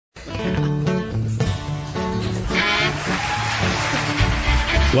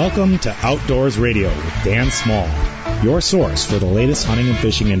Welcome to Outdoors Radio with Dan Small, your source for the latest hunting and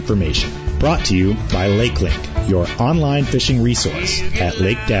fishing information. Brought to you by LakeLink, your online fishing resource at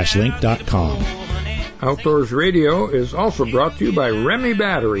lake-link.com. Outdoors Radio is also brought to you by Remy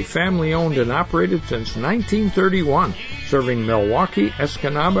Battery, family-owned and operated since 1931, serving Milwaukee,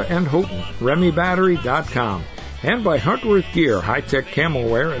 Escanaba, and Houghton. RemyBattery.com. And by Huntworth Gear, high-tech camel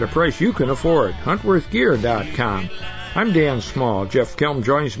wear at a price you can afford. HuntworthGear.com. I'm Dan Small. Jeff Kelm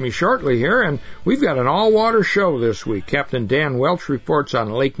joins me shortly here, and we've got an all-water show this week. Captain Dan Welch reports on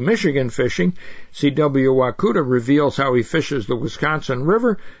Lake Michigan fishing. C.W. Wakuda reveals how he fishes the Wisconsin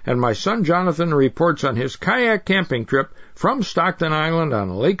River, and my son Jonathan reports on his kayak camping trip from Stockton Island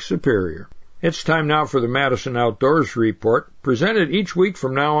on Lake Superior. It's time now for the Madison Outdoors Report, presented each week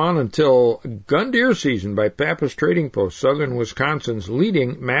from now on until gun deer season by Pappas Trading Post, southern Wisconsin's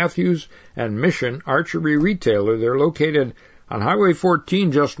leading Matthews and Mission archery retailer. They're located on Highway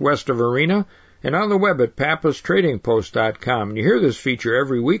 14 just west of Arena and on the web at pappastradingpost.com. And you hear this feature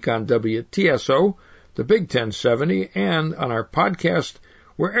every week on WTSO, the Big 1070, and on our podcast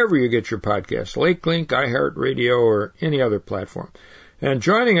wherever you get your podcasts, LakeLink, iHeartRadio, or any other platform. And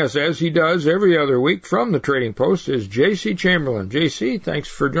joining us, as he does every other week from the Trading Post, is J.C. Chamberlain. J.C., thanks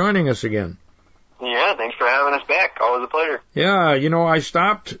for joining us again. Yeah, thanks for having us back. Always a pleasure. Yeah, you know, I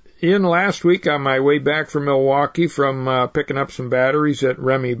stopped in last week on my way back from Milwaukee from picking up some batteries at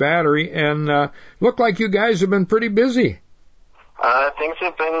Remy Battery, and looked like you guys have been pretty busy. Things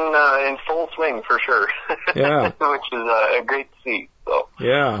have been in full swing for sure. Yeah. Which is great to see. So.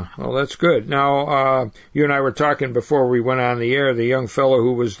 Yeah, well, that's good. Now, you and I were talking before we went on the air, the young fellow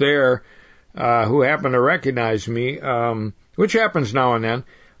who was there, who happened to recognize me, which happens now and then.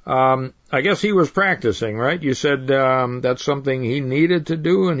 I guess he was practicing, right? You said that's something he needed to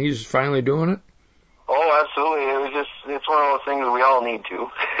do, and he's finally doing it? Oh, absolutely. It's one of those things that we all need to.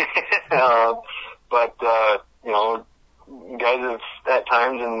 But you know, guys have at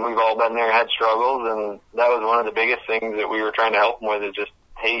times, and we've all been there, had struggles, and that was one of the biggest things that we were trying to help them with, is just,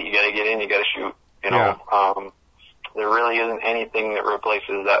 hey, you got to get in, you got to shoot. You know, yeah. There really isn't anything that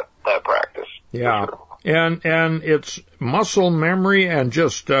replaces that practice. Yeah, sure. And it's muscle memory and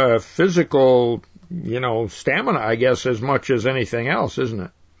just physical, you know, stamina, I guess, as much as anything else, isn't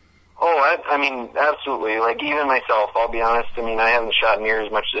it? Oh, I mean, absolutely. Like, even myself, I'll be honest, I mean, I haven't shot near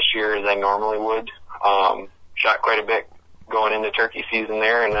as much this year as I normally would. Shot quite a bit going into turkey season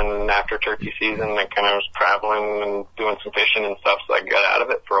there, and then after turkey season, I kind of was traveling and doing some fishing and stuff, so I got out of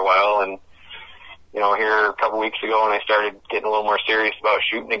it for a while. And, you know, here a couple weeks ago when I started getting a little more serious about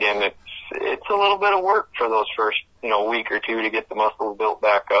shooting again, it's a little bit of work for those first, you know, week or two to get the muscles built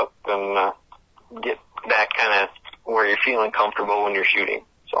back up and get back kind of where you're feeling comfortable when you're shooting.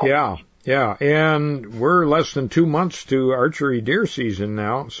 So. Yeah, and we're less than 2 months to archery deer season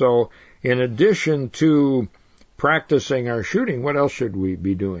now, so in addition to practicing our shooting, what else should we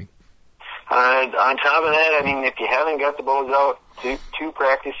be doing? On top of that, I mean, if you haven't got the bows out to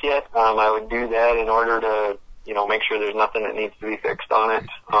practice yet, I would do that in order to, you know, make sure there's nothing that needs to be fixed on it.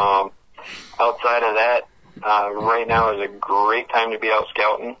 Outside of that, right now is a great time to be out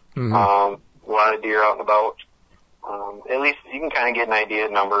scouting. Mm-hmm. A lot of deer out and about. At least you can kind of get an idea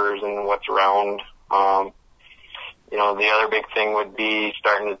of numbers and what's around. You know, the other big thing would be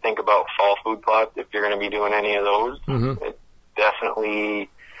starting to think about fall food plots if you're going to be doing any of those. Mm-hmm. It's definitely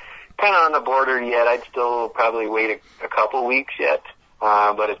kind of on the border yet. I'd still probably wait a couple weeks yet,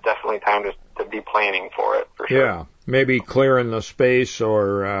 but it's definitely time to be planning for it, for sure. Yeah, maybe clearing the space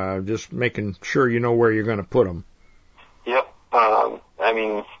or just making sure you know where you're going to put them. Yep. I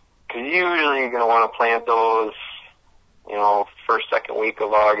mean, because usually you're going to want to plant those, you know, first, second week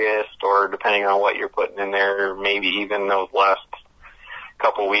of August, or depending on what you're putting in there, maybe even those last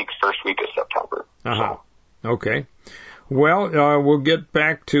couple weeks, first week of September. Uh-huh. So. Okay. Well, we'll get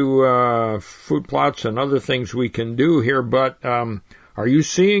back to food plots and other things we can do here, but are you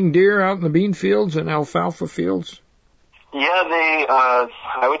seeing deer out in the bean fields and alfalfa fields? Yeah,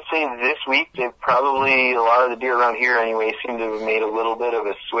 I would say this week, a lot of the deer around here anyway, seem to have made a little bit of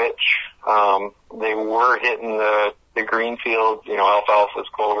a switch. They were hitting the green fields, you know, alfalfas,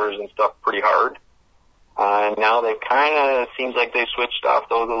 clovers, and stuff pretty hard. And now they kind of seems like they switched off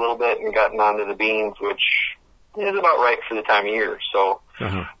those a little bit and gotten onto the beans, which is about right for the time of year. So,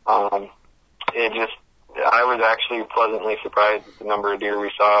 I was actually pleasantly surprised at the number of deer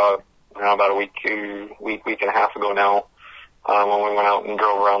we saw, you know, about a week and a half ago now, when we went out and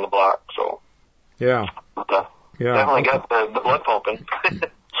drove around the block. So, yeah, definitely got the blood pumping.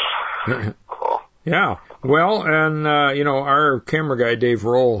 Cool. Yeah. Well, and, our camera guy, Dave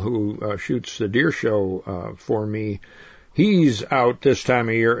Roll, who shoots the deer show for me, he's out this time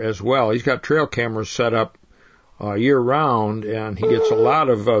of year as well. He's got trail cameras set up year-round, and he gets a lot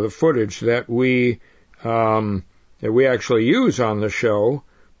of the footage that we actually use on the show.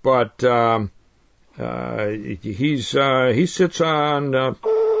 But he sits on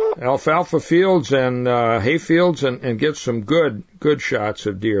alfalfa fields and hay fields and gets some good shots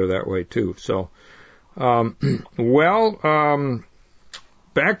of deer that way too. So,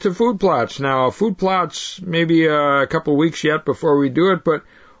 back to food plots now. Food plots, maybe a couple weeks yet before we do it, but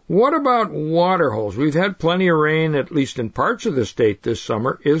what about water holes? We've had plenty of rain, at least in parts of the state this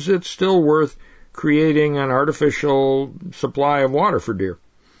summer. Is it still worth creating an artificial supply of water for deer?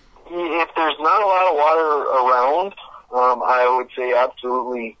 If there's not a lot of water around, I would say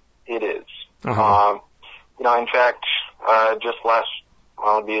absolutely it is. Uh-huh. In fact, just last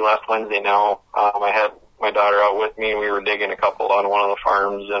Wednesday now, I had my daughter out with me, and we were digging a couple on one of the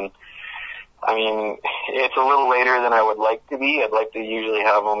farms, and I mean, it's a little later than I would like to be. I'd like to usually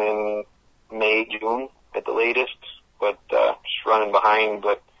have them in May, June at the latest, but just running behind,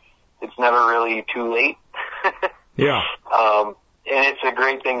 but it's never really too late. Yeah. And it's a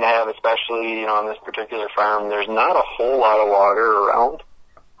great thing to have, especially, on this particular farm. There's not a whole lot of water around,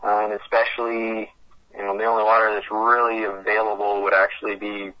 and especially, the only water that's really available would actually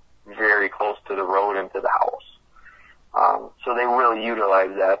be very close to the road and to the house. So they really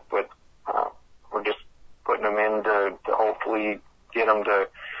utilize that, but we're just putting them in to hopefully get them to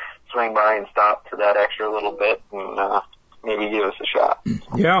swing by and stop for that extra little bit and maybe give us a shot.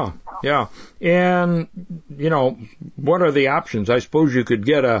 Yeah. And, what are the options? I suppose you could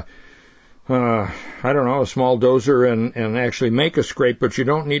get a small dozer and actually make a scrape, but you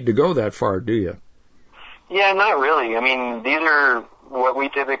don't need to go that far, do you? Yeah, not really. I mean, these are what we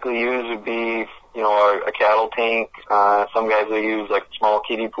typically use would be, a cattle tank. Some guys will use like small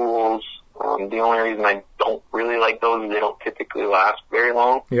kiddie pools. The only reason I don't really like those is they don't typically last very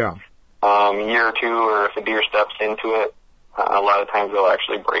long. Yeah. A year or two, or if a deer steps into it, a lot of times they'll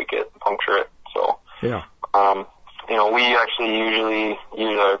actually break it, puncture it. So, yeah. We actually usually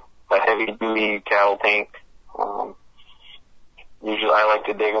use a heavy-duty cattle tank. Usually I like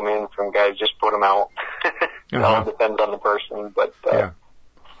to dig them in. Some guys just put them out. It all depends on the person, but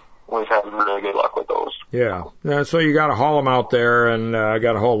we've had really good luck with those. Yeah. So you got to haul them out there and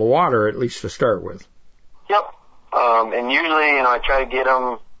got to haul the water at least to start with. Yep. And usually, I try to get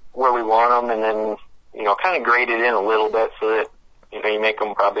them where we want them, and then kind of grade it in a little bit so that you make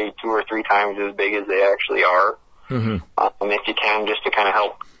them probably 2 or 3 times as big as they actually are. Mm-hmm. If you can, just to kind of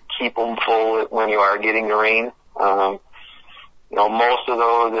help keep them full when you are getting the rain. Most of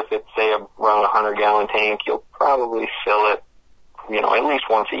those, if it's say around a 100-gallon tank, you'll probably fill it, at least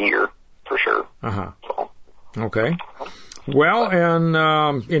once a year for sure. Uh-huh. So. Okay. Well, and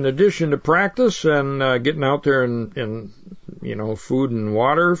in addition to practice and getting out there and food and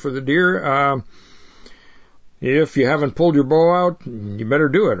water for the deer, if you haven't pulled your bow out, you better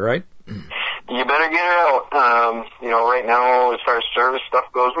do it, right? You better get it out. Right now, as far as service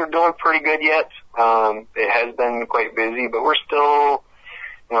stuff goes, we're doing pretty good yet. It has been quite busy, but we're still,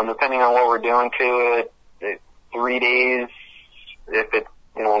 depending on what we're doing to it, 3 days, if it's,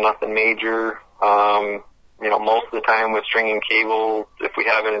 nothing major. Most of the time with stringing cable, if we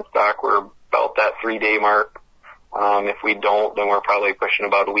have it in stock, we're about that 3-day mark. If we don't, then we're probably pushing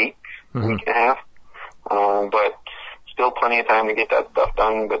about a week, mm-hmm. week and a half. But still plenty of time to get that stuff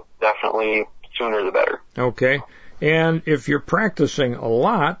done, but definitely sooner the better. Okay. And if you're practicing a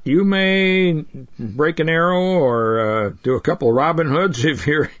lot, you may break an arrow or do a couple of Robin Hoods if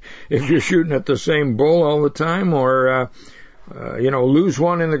you're shooting at the same bull all the time, or lose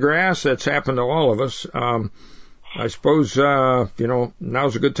one in the grass. That's happened to all of us. I suppose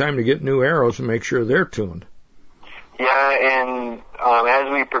now's a good time to get new arrows and make sure they're tuned. Yeah, and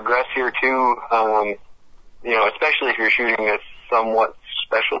as we progress here too, especially if you're shooting a somewhat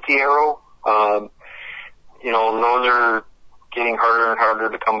specialty arrow, those are getting harder and harder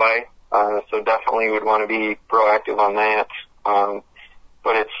to come by. So definitely would want to be proactive on that.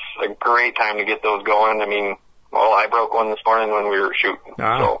 But it's a great time to get those going. I mean, I broke one this morning when we were shooting.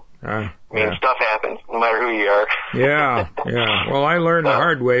 Stuff happens, no matter who you are. Yeah. Well, I learned the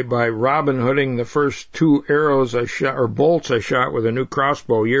hard way by Robin Hooding the first 2 arrows I shot, or bolts I shot with a new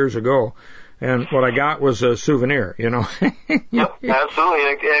crossbow years ago. And what I got was a souvenir, Yep,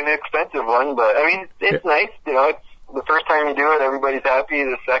 absolutely. An expensive one, but it's nice. It's the first time you do it, everybody's happy.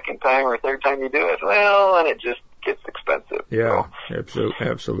 The second time or third time you do it, and it just gets expensive. Yeah, so.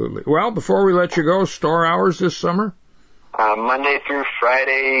 Absolutely. Well, before we let you go, store hours this summer? Monday through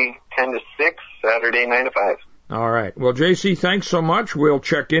Friday, 10 to 6, Saturday 9 to 5. All right. Well, JC, thanks so much. We'll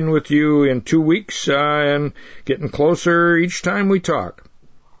check in with you in 2 weeks and getting closer each time we talk.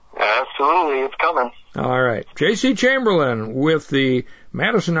 Absolutely. It's coming. All right. JC Chamberlain with the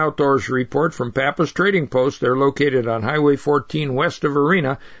Madison Outdoors Report from Pappas Trading Post. They're located on Highway 14 west of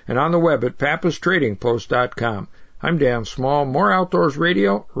Arena and on the web at pappastradingpost.com. I'm Dan Small. More Outdoors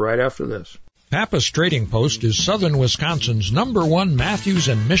Radio right after this. Pappas Trading Post is southern Wisconsin's #1 Matthews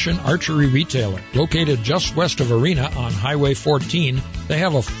and Mission archery retailer. Located just west of Arena on Highway 14, they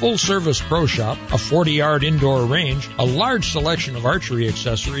have a full-service pro shop, a 40-yard indoor range, a large selection of archery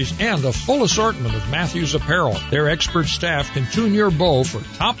accessories, and a full assortment of Matthews apparel. Their expert staff can tune your bow for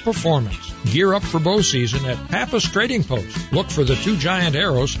top performance. Gear up for bow season at Pappas Trading Post. Look for the 2 giant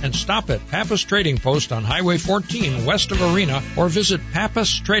arrows and stop at Pappas Trading Post on Highway 14 west of Arena or visit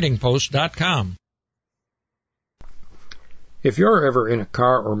pappastradingpost.com. If you're ever in a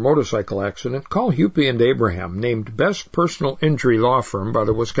car or motorcycle accident, call Hupy and Abraham, named Best Personal Injury Law Firm by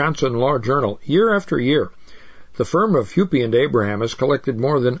the Wisconsin Law Journal year after year. The firm of Hupy and Abraham has collected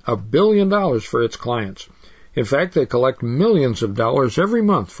more than $1 billion for its clients. In fact, they collect millions of dollars every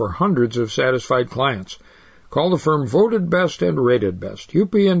month for hundreds of satisfied clients. Call the firm voted best and rated best.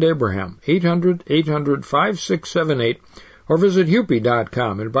 Hupy and Abraham, 800-800-5678, or visit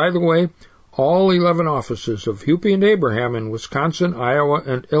hupy.com. And by the way, all 11 offices of Hupy and Abraham in Wisconsin, Iowa,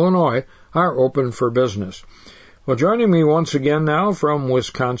 and Illinois are open for business. Well, joining me once again now from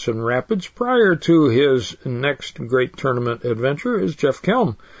Wisconsin Rapids, prior to his next great tournament adventure, is Jeff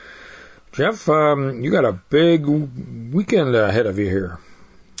Kelm. Jeff, you got a big weekend ahead of you here.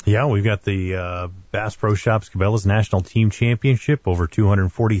 Yeah, we've got the Bass Pro Shops Cabelas National Team Championship, over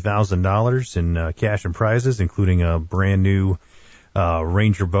 $240,000 in cash and prizes, including a brand new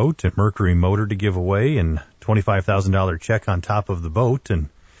Ranger boat and Mercury motor to give away, and $25,000 check on top of the boat. And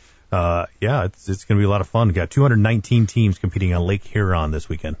yeah, it's going to be a lot of fun. We've got 219 teams competing on Lake Huron this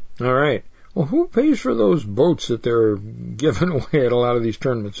weekend. All right. Well, who pays for those boats that they're giving away at a lot of these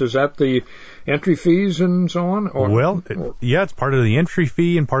tournaments? Is that the entry fees and so on? Yeah, it's part of the entry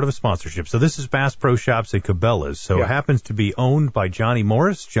fee and part of a sponsorship. So this is Bass Pro Shops at Cabelas. So It happens to be owned by Johnny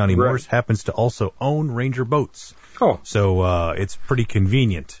Morris. Johnny Morris happens to also own Ranger boats. Oh. So it's pretty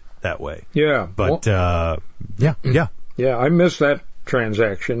convenient that way. Yeah. But, yeah. Yeah, I missed that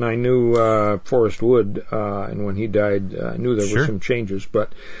transaction. I knew Forrest Wood, and when he died, I knew there were some changes.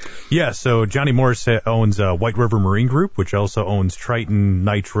 But yeah, so Johnny Morris owns White River Marine Group, which also owns Triton,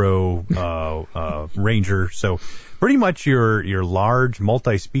 Nitro, Ranger. So pretty much your large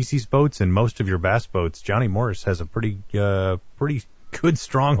multi-species boats and most of your bass boats, Johnny Morris has a pretty good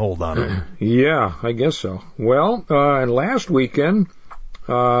stronghold on them. Yeah, I guess so. Well, and last weekend,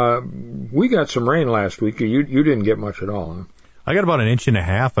 we got some rain last week. You didn't get much at all, huh? I got about 1.5 inches.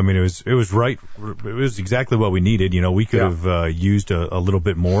 I mean, it was right. It was exactly what we needed. You know, we could have used a little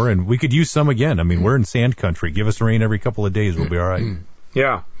bit more, and we could use some again. I mean, we're in sand country. Give us rain every couple of days. We'll be all right.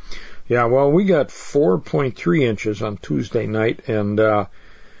 Yeah. Well, we got 4.3 inches on Tuesday night, and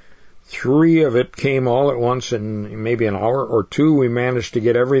 3 of it came all at once in maybe an hour or two. We managed to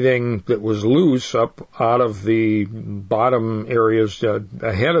get everything that was loose up out of the bottom areas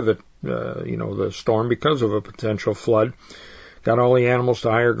ahead of it, the storm, because of a potential flood. Got all the animals to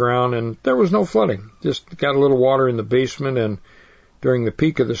higher ground, and there was no flooding. Just got a little water in the basement, and during the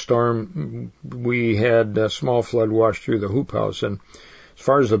peak of the storm, we had a small flood wash through the hoop house. And as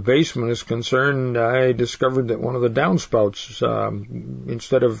far as the basement is concerned, I discovered that one of the downspouts,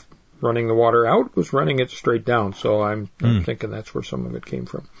 instead of running the water out, was running it straight down. So I'm thinking that's where some of it came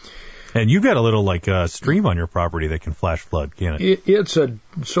from. And you've got a little stream on your property that can flash flood, can't it? It's a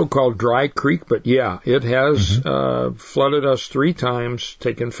so-called dry creek, but yeah, it has flooded us 3 times,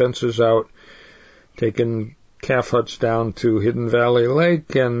 taken fences out, taken calf huts down to Hidden Valley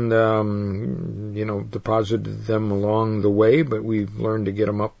Lake, and deposited them along the way. But we've learned to get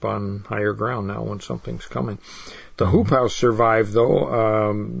them up on higher ground now when something's coming. The hoop house survived,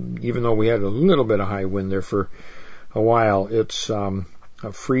 though, even though we had a little bit of high wind there for a while. It's a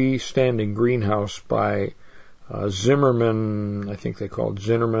freestanding greenhouse by Zimmerman, I think they call it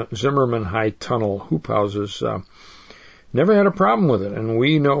Zimmerman High Tunnel hoop houses. Never had a problem with it, and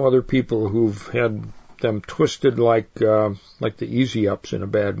we know other people who've had them twisted like the easy ups in a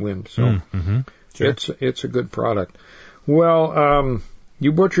bad wind. So sure. It's a good product. Well,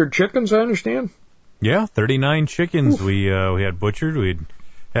 you butchered chickens, I understand? Yeah, 39 chickens. Oof. We had butchered. We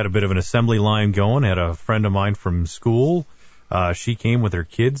had a bit of an assembly line going. Had a friend of mine from school. She came with her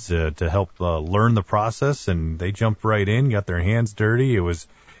kids to help learn the process, and they jumped right in, got their hands dirty. It was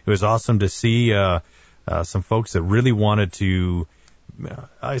awesome to see some folks that really wanted to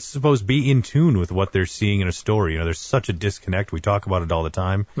I suppose, be in tune with what they're seeing in a story. You know, there's such a disconnect. We talk about it all the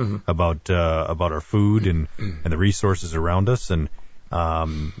time, about our food and the resources around us. And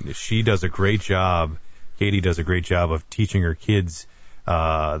she does a great job. Katie does a great job of teaching her kids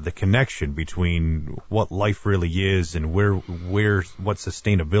the connection between what life really is and what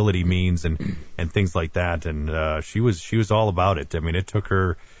sustainability means and things like that. And she was all about it. I mean, it took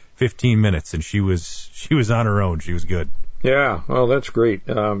her 15 minutes, and she was on her own. She was good. Yeah, well, that's great.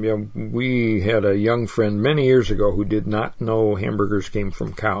 We had a young friend many years ago who did not know hamburgers came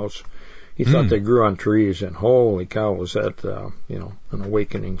from cows. He thought they grew on trees, and holy cow, was that an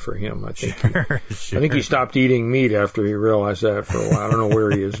awakening for him. I think I think he stopped eating meat after he realized that for a while. I don't know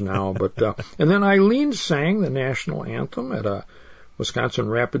where he is now, but and then Eileen sang the national anthem at a Wisconsin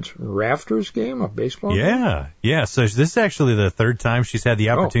Rapids Rafters game, a baseball game? Yeah. So this is actually the third time she's had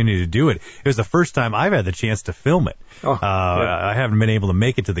the opportunity to do it. It was the first time I've had the chance to film it. I haven't been able to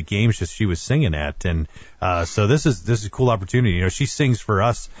make it to the games that she was singing at, and so this is a cool opportunity. You know, she sings for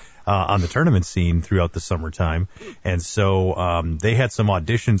us on the tournament scene throughout the summertime, and so they had some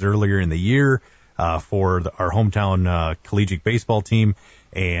auditions earlier in the year for our hometown collegiate baseball team,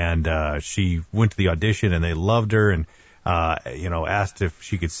 and she went to the audition, and they loved her, and asked if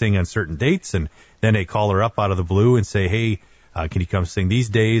she could sing on certain dates, and then they call her up out of the blue and say, hey, can you come sing these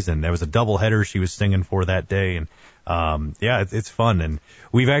days? And there was a doubleheader she was singing for that day, and it's fun. And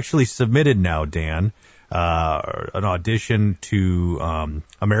we've actually submitted now, Dan, an audition to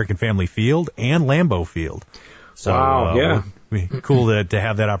American Family Field and Lambeau Field. So, wow, cool to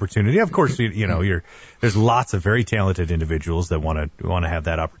have that opportunity. Of course, there's lots of very talented individuals that want to have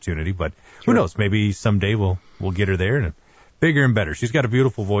that opportunity, but who knows? Maybe someday we'll get her there, and bigger and better. She's got a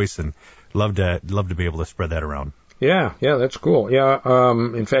beautiful voice, and love to be able to spread that around. Yeah, that's cool. Yeah,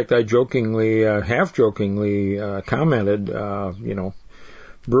 in fact, I half jokingly commented,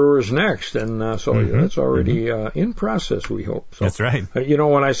 Brewers next, and so that's already in process, we hope. So, that's right.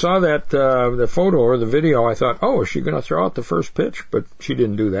 When I saw that the photo or the video, I thought, is she going to throw out the first pitch? But she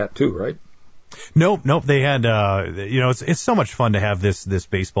didn't do that too, right? Nope. They had, it's so much fun to have this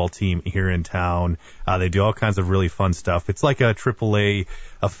baseball team here in town. They do all kinds of really fun stuff. It's like a AAA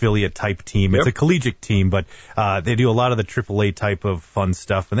affiliate type team. It's a collegiate team, but they do a lot of the AAA type of fun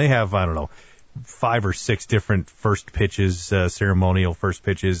stuff, and they have, 5 or 6 different first pitches, ceremonial first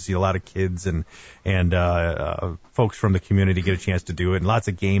pitches. A lot of kids and folks from the community get a chance to do it, and lots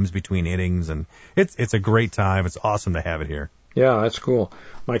of games between innings, and it's a great time. It's awesome to have it here. Yeah, that's cool.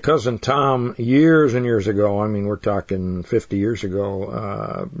 My cousin Tom, years and years ago, we're talking 50 years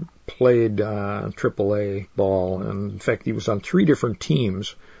ago, played AAA ball, and in fact, he was on 3 different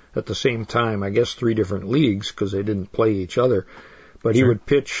teams at the same time. I guess 3 different leagues because they didn't play each other. But he would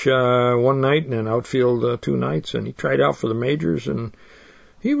pitch one night and then outfield 2 nights, and he tried out for the majors, and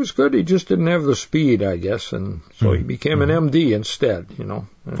he was good. He just didn't have the speed, I guess, and so he became an MD instead,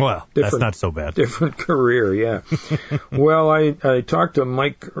 Well, that's not so bad. Different career, yeah. Well, I talked to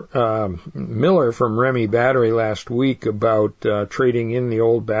Mike Miller from Remy Battery last week about trading in the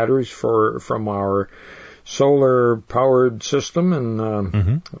old batteries from our solar-powered system,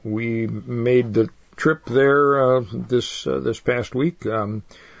 and we made the trip there this past week.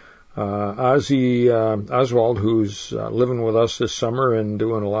 Ozzy Oswald, who's living with us this summer and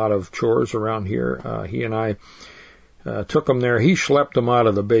doing a lot of chores around here, he and I took him there. He schlepped them out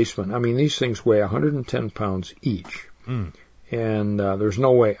of the basement. I mean, these things weigh 110 pounds each, and there's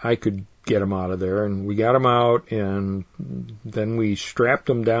no way I could get them out of there. And we got them out, and then we strapped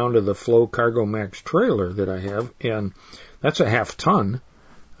them down to the Flow Cargo Max trailer that I have, and that's a half ton.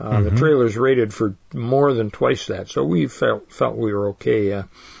 The trailer's rated for more than twice that, so we felt we were okay.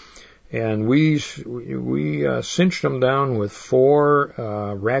 And we cinched them down with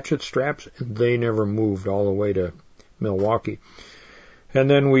 4 ratchet straps, and they never moved all the way to Milwaukee. And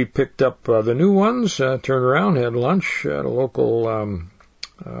then we picked up the new ones, turned around, had lunch at a local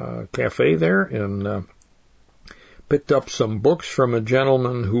cafe there, and picked up some books from a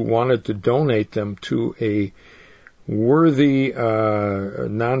gentleman who wanted to donate them to a worthy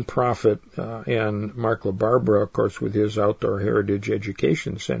nonprofit, and Mark LaBarbera, of course, with his Outdoor Heritage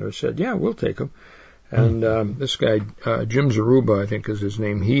Education Center, said, yeah, we'll take them. And this guy, Jim Zaruba, I think is his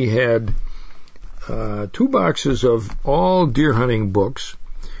name, he had 2 boxes of all deer hunting books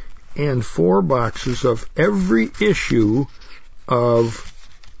and 4 boxes of every issue of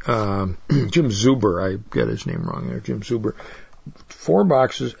Jim Zuber. I got his name wrong there, Jim Zuber. 4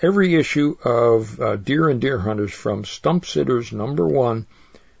 boxes, every issue of Deer and Deer Hunters from Stump Sitters #1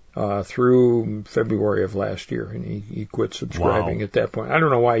 through February of last year, and he quit subscribing at that point. I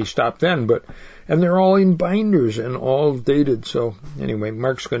don't know why he stopped then, and they're all in binders and all dated. So anyway,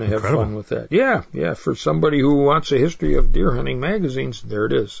 Mark's going to have fun with that. Yeah, for somebody who wants a history of deer hunting magazines, there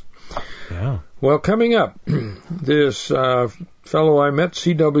it is. Yeah. Well, coming up, this fellow I met,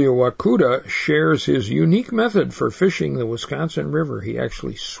 C.W. Wakuda, shares his unique method for fishing the Wisconsin River. He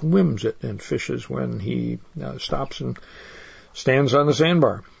actually swims it and fishes when he stops and stands on the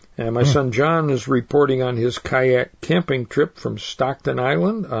sandbar. And my son John is reporting on his kayak camping trip from Stockton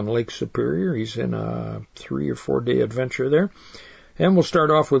Island on Lake Superior. He's in a 3 or 4 day adventure there. And we'll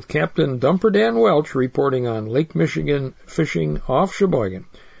start off with Captain Dumper Dan Welch reporting on Lake Michigan fishing off Sheboygan.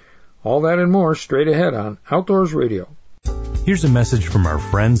 All that and more straight ahead on Outdoors Radio. Here's a message from our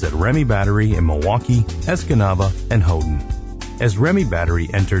friends at Remy Battery in Milwaukee, Escanaba, and Houghton. As Remy Battery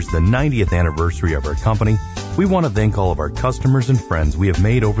enters the 90th anniversary of our company, we want to thank all of our customers and friends we have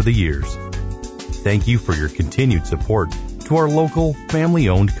made over the years. Thank you for your continued support to our local,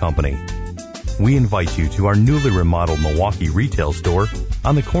 family-owned company. We invite you to our newly remodeled Milwaukee retail store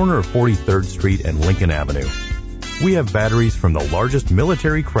on the corner of 43rd Street and Lincoln Avenue. We have batteries from the largest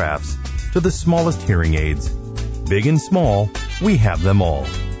military crafts to the smallest hearing aids. Big and small, we have them all.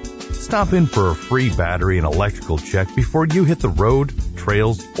 Stop in for a free battery and electrical check before you hit the road,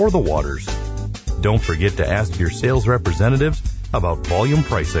 trails, or the waters. Don't forget to ask your sales representatives about volume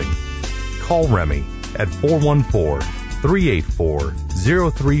pricing. Call Remy at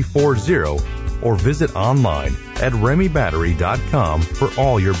 414-384-0340 or visit online at remybattery.com for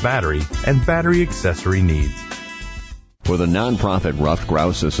all your battery and battery accessory needs. For the nonprofit Ruffed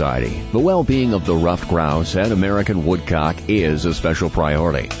Grouse Society, the well-being of the ruffed grouse and American woodcock is a special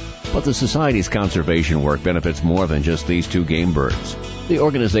priority. But the Society's conservation work benefits more than just these two game birds. The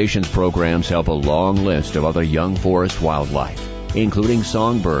organization's programs help a long list of other young forest wildlife, including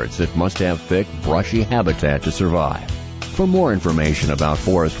songbirds that must have thick, brushy habitat to survive. For more information about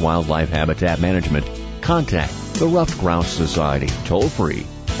forest wildlife habitat management, contact the Ruffed Grouse Society toll-free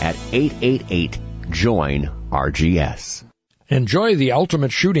at 888-JOIN-RGS. Enjoy the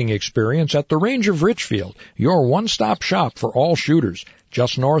ultimate shooting experience at the Range of Richfield, your one-stop shop for all shooters.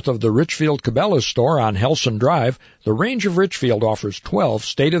 Just north of the Richfield Cabelas store on Helson Drive, the Range of Richfield offers 12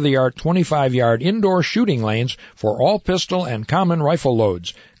 state-of-the-art 25-yard indoor shooting lanes for all pistol and common rifle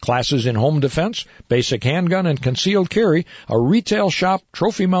loads, classes in home defense, basic handgun and concealed carry, a retail shop,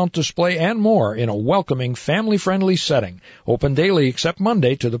 trophy mount display, and more in a welcoming, family-friendly setting. Open daily except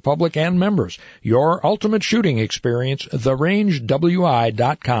Monday to the public and members. Your ultimate shooting experience,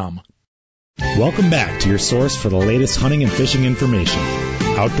 therangewi.com. Welcome back to your source for the latest hunting and fishing information.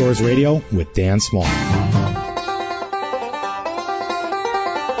 Outdoors Radio with Dan Small.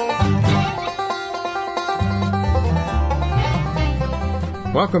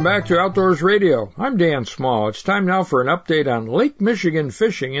 Welcome back to Outdoors Radio. I'm Dan Small. It's time now for an update on Lake Michigan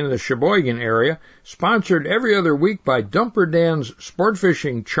fishing in the Sheboygan area, sponsored every other week by Dumper Dan's Sport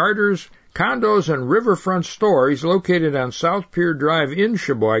Fishing Charters, Condos, and Riverfront store. He's located on South Pier Drive in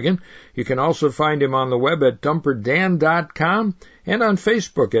Sheboygan. You can also find him on the web at dumperdan.com and on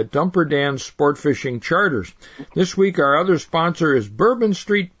Facebook at Dumper Dan's Sport Fishing Charters. This week our other sponsor is Bourbon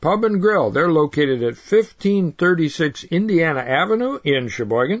Street Pub and Grill. They're located at 1536 Indiana Avenue in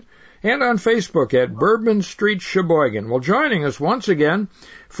Sheboygan and on Facebook at Bourbon Street Sheboygan. Well, joining us once again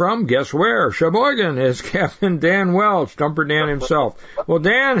from, guess where, Sheboygan, is Captain Dan Welch, Dumper Dan himself. Well,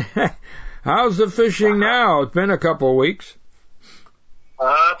 Dan, how's the fishing now? It's been a couple of weeks.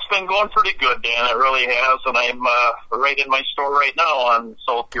 It's been going pretty good, Dan. It really has, and I'm right in my store right now on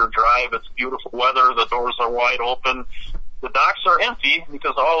South Pier Drive. It's beautiful weather. The doors are wide open. The docks are empty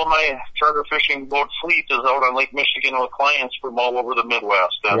because all of my charter fishing boat fleet is out on Lake Michigan with clients from all over the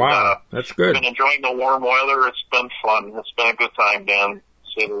Midwest. And, wow, that's good. I've been enjoying the warm weather. It's been fun. It's been a good time, Dan, to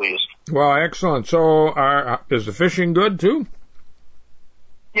say the least. Well, excellent. So is the fishing good, too?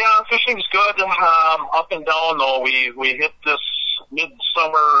 Yeah, fishing's good. Up and down, though. We hit this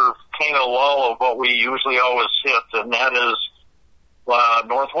midsummer kind of lull of what we usually always hit, and that is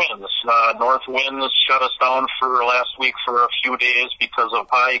north winds. North winds shut us down for last week for a few days because of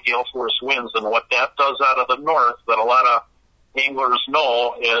high gale force winds, and what that does out of the north that a lot of anglers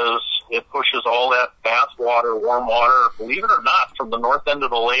know is it pushes all that bath water, warm water, believe it or not, from the north end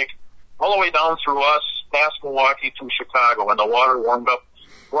of the lake all the way down through us, past Milwaukee to Chicago, and the water warmed up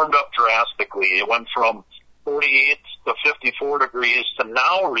drastically. It went from 48 to 54 degrees to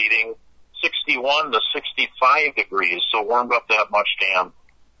now reading 61 to 65 degrees, so warmed up that much, Dan.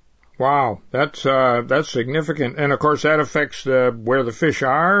 Wow, that's significant. And, of course, that affects where the fish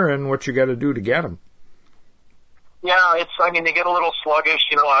are and what you got to do to get them. Yeah, they get a little sluggish,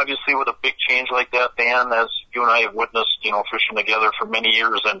 obviously with a big change like that, Dan, as you and I have witnessed, fishing together for many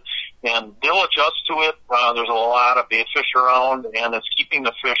years, and they'll adjust to it. There's a lot of bait fish around, and it's keeping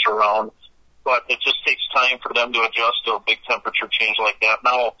the fish around, but it just takes time for them to adjust to a big temperature change like that.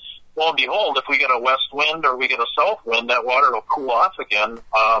 Now, lo and behold, if we get a west wind or we get a south wind, that water will cool off again,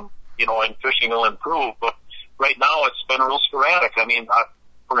 and fishing will improve. But right now, it's been real sporadic.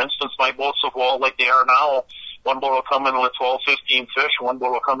 For instance, my boats have walled like they are now. One boat will come in with 12, 15 fish. One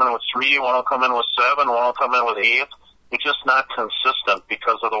boat will come in with 3. One will come in with 7. One will come in with 8. It's just not consistent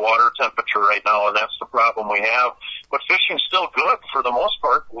because of the water temperature right now, and that's the problem we have. But fishing's still good for the most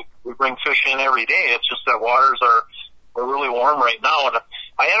part. We bring fish in every day. It's just that waters are really warm right now. And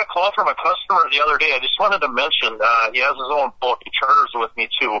I had a call from a customer the other day. I just wanted to mention, he has his own boat. He charters with me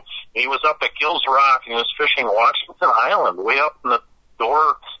too. He was up at Gills Rock and he was fishing Washington Island, way up in the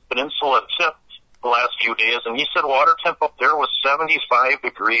Door Peninsula tip the last few days, and he said water temp up there was 75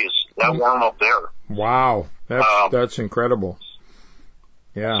 degrees. That warm up there. Wow, that's incredible.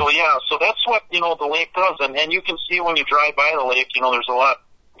 Yeah. So that's what the lake does, and you can see when you drive by the lake. There's a lot.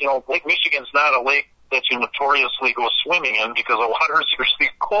 Lake Michigan's not a lake that you notoriously go swimming in because the water is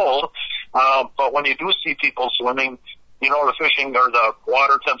usually cold. But when you do see people swimming, the fishing or the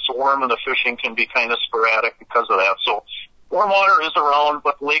water temp's warm, and the fishing can be kind of sporadic because of that. So warm water is around,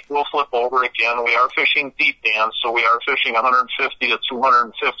 but the lake will flip over again. We are fishing deep, Dan, so we are fishing 150 to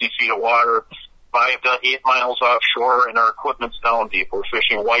 250 feet of water, 5 to 8 miles offshore, and our equipment's down deep. We're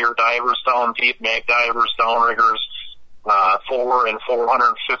fishing wire divers down deep, mag divers, downriggers, 400 and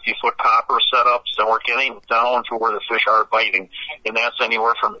 450-foot copper setups, and we're getting down to where the fish are biting, and that's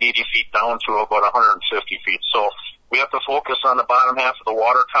anywhere from 80 feet down to about 150 feet. So we have to focus on the bottom half of the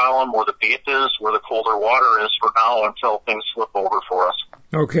water column where the bait is, where the colder water is for now until things flip over for us.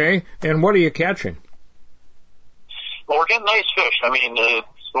 Okay. And what are you catching? Well, we're getting nice fish.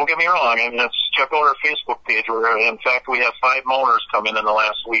 Don't get me wrong. Check out our Facebook page. In fact, we have 5 moaners come in the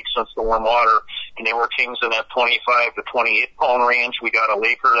last week since the warm water, and they were kings in that 25 to 28 pound range. We got a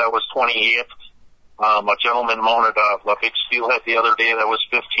laker that was 28. A gentleman mounted a big steelhead the other day that was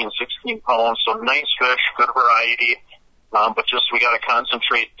 15, 16 pounds. So nice fish, good variety. But just we got to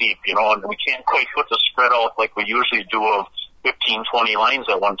concentrate deep, and we can't quite put the spread out like we usually do of 15, 20 lines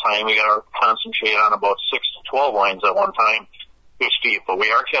at one time. We got to concentrate on about 6 to 12 lines at one time, fish deep. But we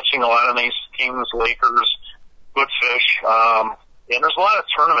are catching a lot of nice kings, lakers, good fish. And there's a lot of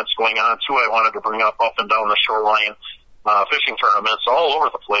tournaments going on too. I wanted to bring up and down the shoreline. Fishing tournaments all over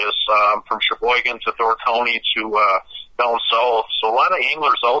the place, from Sheboygan to Door County to down south. So a lot of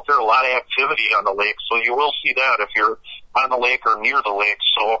anglers out there, a lot of activity on the lake. So you will see that if you're on the lake or near the lake.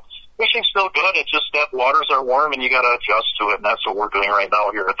 So fishing's still good. It's just that waters are warm and you got to adjust to it, and that's what we're doing right now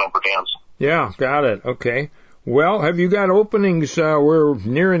here at Dumper Dan's. Yeah, got it. Okay. Well, have you got openings? We're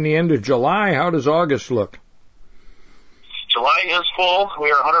nearing the end of July. How does August look? July is full.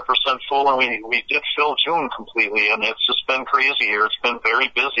 We are 100% full, and we did fill June completely, and it's just been crazy here. It's been very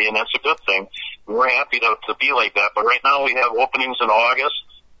busy, and that's a good thing. We're happy to be like that. But right now we have openings in August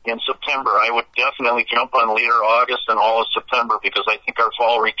and September. I would definitely jump on later August and all of September because I think our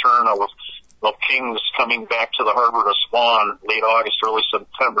fall return of kings coming back to the harbor to spawn late August, early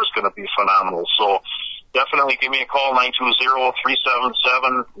September is going to be phenomenal. So definitely give me a call,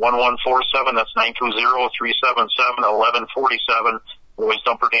 920-377-1147. That's 920-377-1147. Always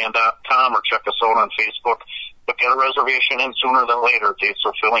dumperdan.com or check us out on Facebook. But get a reservation in sooner than later. Dates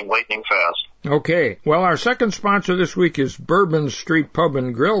are filling lightning fast. Okay. Well, our second sponsor this week is Bourbon Street Pub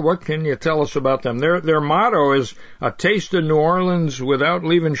and Grill. What can you tell us about them? Their motto is a taste of New Orleans without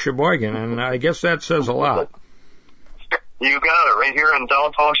leaving Sheboygan, and I guess that says a lot. You got it, right here in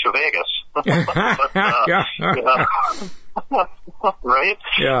downtown Shevegas. Right?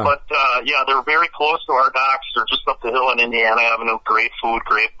 Yeah. But, they're very close to our docks. They're just up the hill on Indiana Avenue. Great food,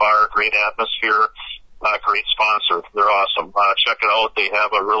 great bar, great atmosphere, great sponsor. They're awesome. Check it out. They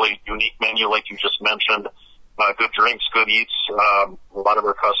have a really unique menu, like you just mentioned. Good drinks, good eats. A lot of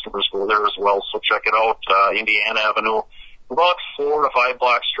our customers go there as well. So check it out. Indiana Avenue, about 4 to 5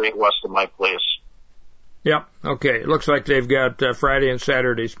 blocks straight west of my place. Yep. Okay. It looks like they've got Friday and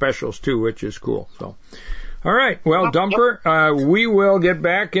Saturday specials too, which is cool. So, all right. Well, Dumper, we will get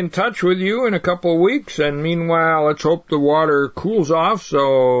back in touch with you in a couple of weeks. And meanwhile, let's hope the water cools off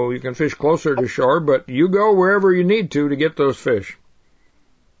so you can fish closer to shore. But you go wherever you need to get those fish.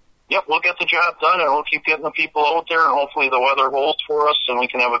 Yep. We'll get the job done, and we'll keep getting the people out there, and hopefully the weather holds for us, and we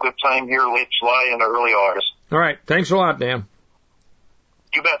can have a good time here late July and early August. All right. Thanks a lot, Dan.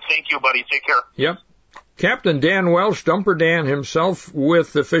 You bet. Thank you, buddy. Take care. Yep. Captain Dan Welsh, Dumper Dan himself,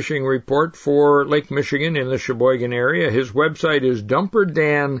 with the fishing report for Lake Michigan in the Sheboygan area. His website is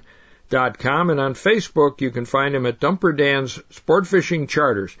dumperdan.com, and on Facebook you can find him at Dumper Dan's Sport Fishing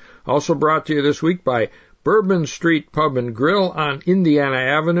Charters. Also brought to you this week by Bourbon Street Pub and Grill on Indiana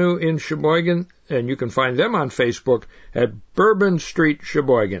Avenue in Sheboygan, and you can find them on Facebook at Bourbon Street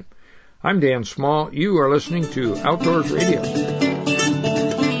Sheboygan. I'm Dan Small. You are listening to Outdoors Radio.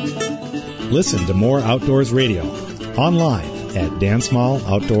 Listen to more Outdoors Radio online at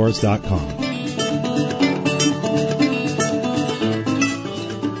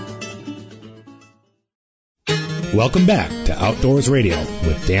dansmalloutdoors.com. Welcome back to Outdoors Radio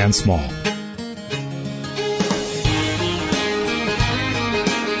with Dan Small.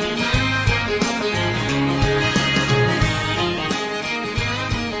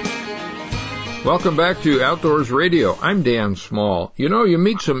 Welcome back to Outdoors Radio. I'm Dan Small. You know, you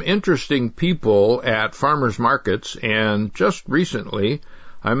meet some interesting people at farmers markets, and just recently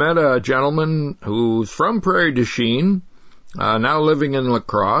I met a gentleman who's from Prairie du Chien, now living in La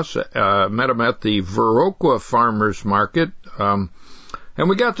Crosse. Met him at the Viroqua Farmers Market, and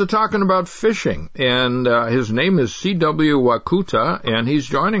we got to talking about fishing, and his name is C.W. Wakuta, and he's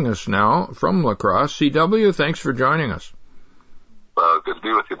joining us now from La Crosse. C.W., thanks for joining us. Good to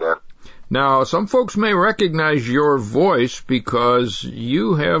be with you, Dan. Now, some folks may recognize your voice because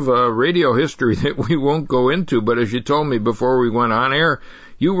you have a radio history that we won't go into, but as you told me before we went on air,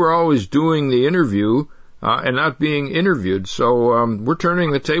 you were always doing the interview and not being interviewed, so we're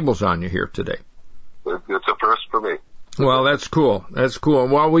turning the tables on you here today. It's a first for me. Well, that's cool. That's cool.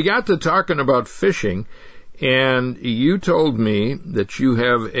 Well, we got to talking about fishing, and you told me that you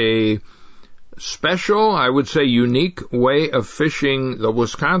have a special, I would say unique way of fishing the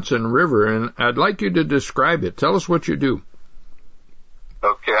Wisconsin River, and I'd like you to describe it. Tell us what you do.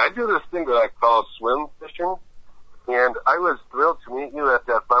 Okay, I do this thing that I call swim fishing, and I was thrilled to meet you at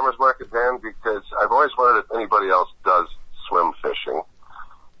that farmer's market, Dan, because I've always wondered if anybody else does swim fishing,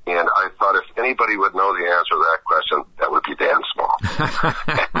 and I thought if anybody would know the answer to that question, that would be Dan Small.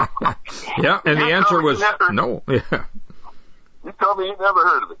 Yeah, and the answer was no. Yeah. You told me you never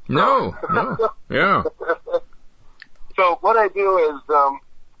heard of it. No, yeah. So what I do is,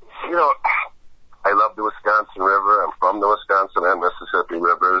 I love the Wisconsin River. I'm from the Wisconsin and Mississippi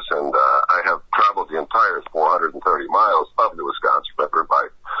rivers, and I have traveled the entire 430 miles of the Wisconsin River by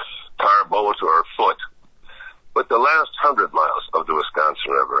car, boat, or foot. But the last 100 miles of the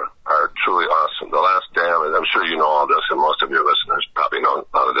Wisconsin River are truly awesome. The last dam, and I'm sure you know all this, and most of your listeners probably know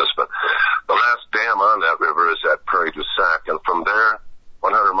all of this, but the last dam on that river is at Prairie du Sac, and from there, 100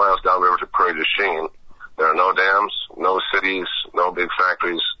 miles downriver to Prairie du Chien, there are no dams, no cities, no big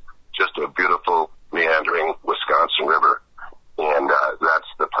factories, just a beautiful, meandering Wisconsin River, and that's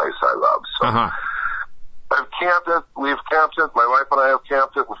the place I love. So I've camped it, we've camped it, my wife and I have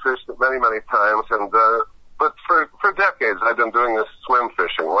camped it and fished it many, many times, and but for decades I've been doing this swim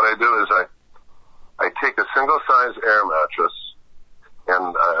fishing. What I do is I take a single-size air mattress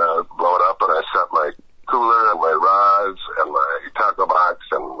and blow it up, and I set my cooler and my rods and my tackle box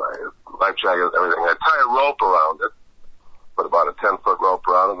and my life jacket and everything. I tie a rope around it, put about a 10-foot rope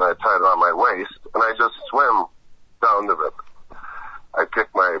around it, and I tie it around my waist, and I just swim down the river. I pick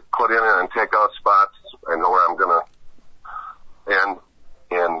my put in and take out spots. I know where I'm gonna,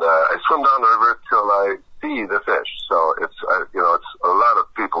 and I swim down the river till I see the fish. So it's it's a lot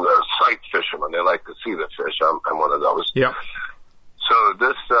of people that are sight fishermen. They like to see the fish. I'm one of those. Yeah. So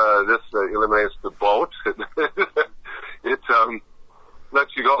this eliminates the boat. It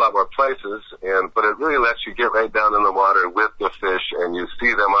lets you go a lot more places, but it really lets you get right down in the water with the fish, and you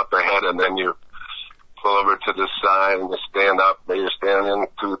see them up ahead, and then you pull over to the side and you stand up. Maybe you're standing in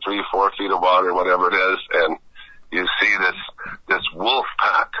 2, 3, 4 feet of water, whatever it is, and you see this wolf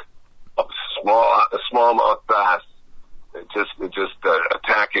pack of smallmouth bass, just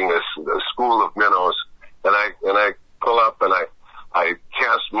attacking this school of minnows, and I pull up and I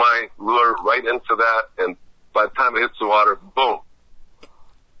cast my lure right into that, and by the time it hits the water, boom,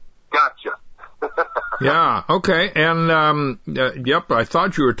 gotcha. Yeah, okay, and yep, I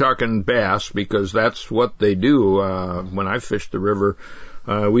thought you were talking bass because that's what they do. When I fish the river,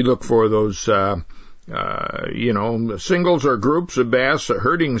 we look for those, singles or groups of bass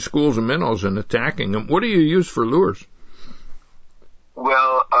herding schools of minnows and attacking them. What do you use for lures?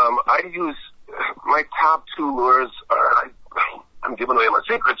 Well, I use my top 2 lures are. I'm giving away my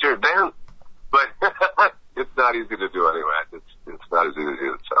secrets here, Dan, but it's not easy to do anyway. It's not as easy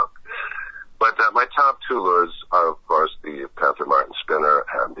as it sounds. But my top 2 lures are, of course, the Panther Martin spinner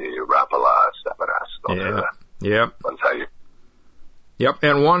and the Rapala Cabelas. Yeah. Ones how you Yep,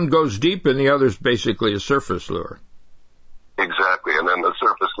 and one goes deep and the other's basically a surface lure. Exactly, and then the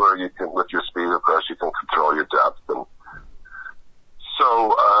surface lure, you can, with your speed, of course, you can control your depth. And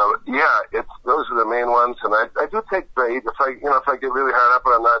so, those are the main ones. And I do take bait. If I get really hard up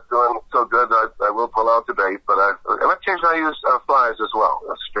and I'm not doing so good, I will pull out the bait. But occasionally I use flies as well,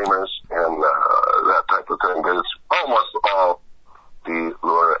 streamers and that type of thing. But it's almost all the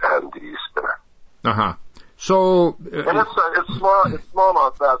lure and the spinner. Uh-huh. So, and it's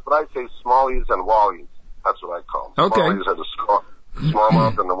smallmouth bass, but I say smallies and wallies. That's what I call them. Okay. Smallies are the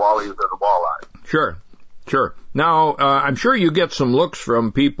smallmouth and the wallies are the walleye. Sure. Now, I'm sure you get some looks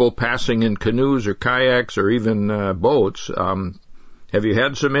from people passing in canoes or kayaks or even boats. Have you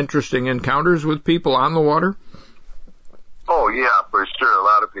had some interesting encounters with people on the water? Oh, yeah, for sure. A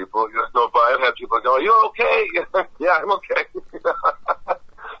lot of people just go by and have people go, "You okay?" "Yeah, I'm okay."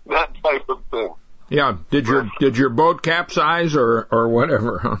 That type of thing. Yeah. Did your boat capsize or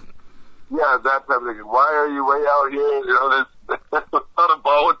whatever? Huh? Yeah, that type of thing. "Why are you way out here? There's not a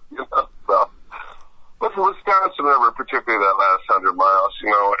boat." So. But the Wisconsin River, particularly that last 100 miles,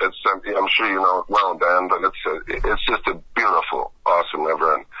 I'm sure you know it well, Dan, but it's just a beautiful, awesome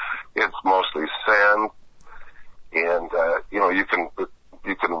river, and it's mostly sand, and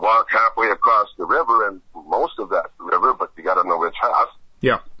you can walk halfway across the river and most of that river, but you got to know which half.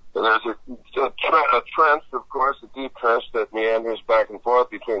 Yeah. And there's a trench, of course, a deep trench that meanders back and forth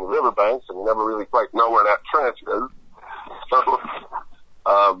between the riverbanks, and you never really quite know where that trench is. So,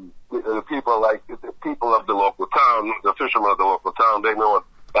 the people of the local town, the fishermen of the local town, they know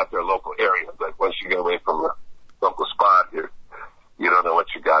about their local area. But once you get away from the local spot, you don't know what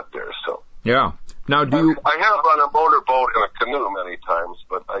you got there. So yeah. Now, I have run a motorboat and a canoe many times,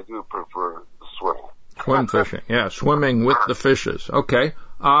 but I do prefer swimming. Swim fishing, yeah, swimming with the fishes. Okay.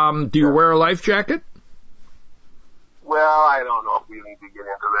 Do you wear a life jacket? Well, I don't know if we need to get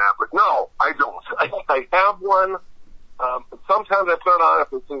into that, but no, I don't. I have one. Sometimes I put it on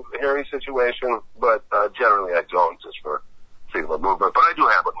if it's a hairy situation, but generally I don't, just for freedom of movement. But I do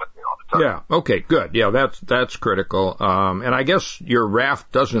have it with me all the time. Yeah. Okay. Good. Yeah. That's critical. And I guess your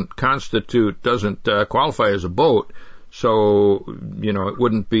raft doesn't qualify as a boat, so it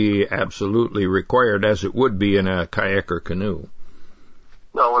wouldn't be absolutely required as it would be in a kayak or canoe.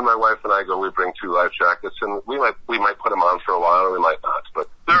 No, when my wife and I go, we bring 2 life jackets, and we might put them on for a while, or we might not. But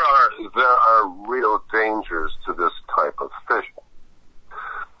there are real dangers to this type of fishing.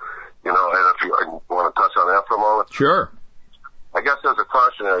 And if I want to touch on that for a moment. Sure. I guess there's a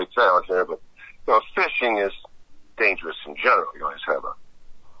cautionary tale here, but fishing is dangerous in general. You always have a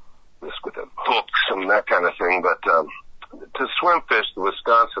risk with the hooks and that kind of thing. But to swim fish the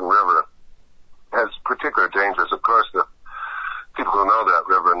Wisconsin River has particular dangers. Of course, the people who know that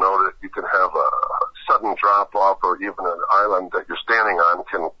river know that you can have a sudden drop off, or even an island that you're standing on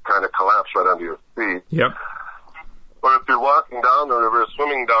can kind of collapse right under your feet. Yep. Or if you're walking down the river,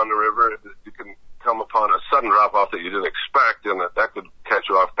 swimming down the river, you can come upon a sudden drop off that you didn't expect, and that could catch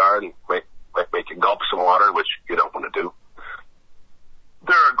you off guard and make you gulp some water, which you don't want to do.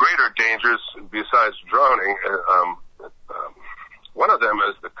 There are greater dangers besides drowning. One of them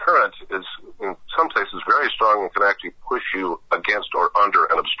is the current is in some places very strong and can actually push you against or under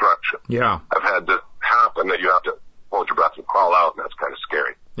an obstruction. Yeah. I've had that happen, that you have to hold your breath and crawl out, and that's kind of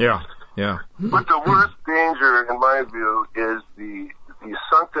scary. Yeah. But the worst danger, in my view, is the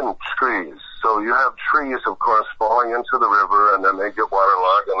sunken trees. So you have trees, of course, falling into the river, and then they get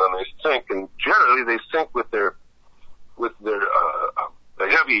waterlogged, and then they sink. And generally, they sink with their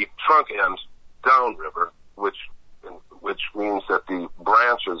heavy trunk ends downriver, which means that the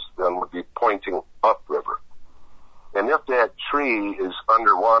branches then would be pointing upriver. And if that tree is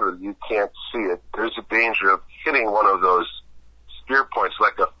underwater, you can't see it, there's a danger of hitting one of those spear points,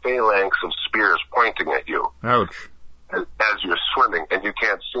 like a phalanx of spears pointing at you. Ouch. As you're swimming, and you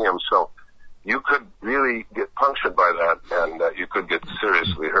can't see them. So you could really get punctured by that, and you could get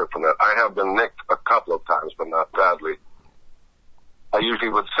seriously hurt from that. I have been nicked a couple of times, but not badly. I usually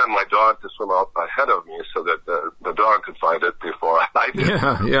would send my dog to swim out ahead of me so that the dog could find it before I did.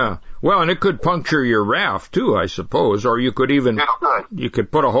 Yeah. Well, and it could puncture your raft too, I suppose, or you could even you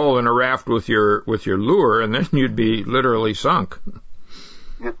could put a hole in a raft with your lure, and then you'd be literally sunk.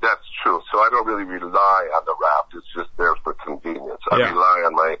 Yeah, that's true. So I don't really rely on the raft. It's just there for convenience. I rely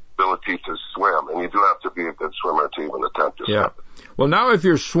on my ability to swim, and you do have to be a good swimmer to even attempt to swim. Well, now if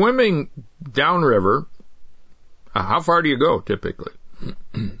you're swimming downriver, how far do you go typically?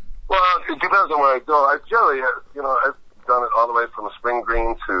 Well, it depends on where I go. I generally, I've done it all the way from Spring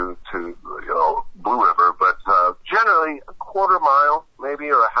Green to Blue River, but generally a quarter mile,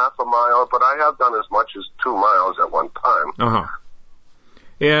 maybe, or a half a mile. But I have done as much as 2 miles at one time. Uh-huh.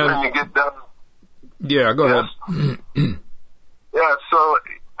 And when you get down. Yeah, go ahead. Yeah, so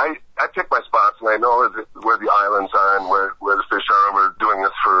I pick my spots, and I know where the islands are and where the fish are. We're doing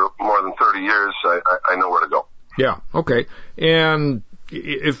this for more than 30 years. I know where to go. Yeah, okay. And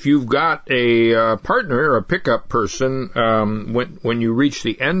if you've got a partner, a pickup person, when you reach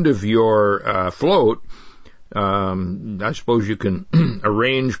the end of your float, I suppose you can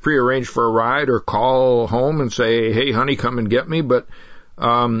prearrange for a ride or call home and say, hey, honey, come and get me. But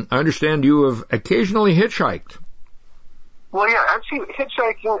I understand you have occasionally hitchhiked. Well, yeah, actually,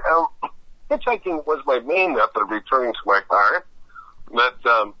 hitchhiking was my main method of returning to my car. But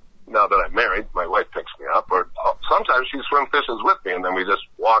now that I'm married, my wife picks me up, or sometimes she swim fishes with me, and then we just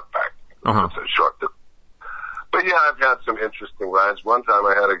walk back. It's a short distance. But yeah, I've had some interesting rides. One time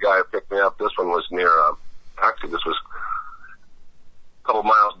I had a guy pick me up. This one was near, actually this was a couple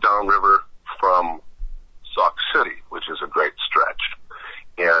miles downriver from Sauk City, which is a great stretch.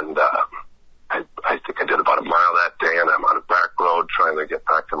 And I think I did about a mile that day, and I'm on a back road trying to get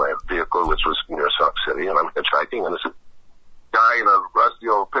back to my vehicle, which was near Sauk City, and I'm hitchhiking, and this guy in a rusty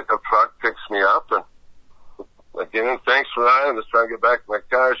old pickup truck picks me up, and I get in, thanks for that, I'm just trying to get back to my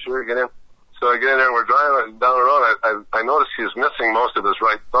car, sure, get in. So I get in there, and we're driving down the road, I noticed he was missing most of his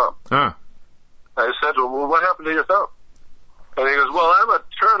right thumb. I said to him, well, what happened to your thumb? And he goes, well, I'm a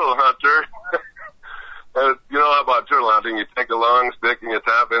turtle hunter. And you know about turtle hunting, you take a long stick and you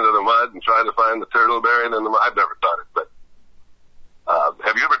tap into the mud and try to find the turtle buried in the mud. I've never done it, but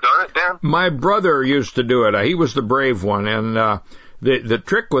have you ever done it, Dan? My brother used to do it. He was the brave one, and the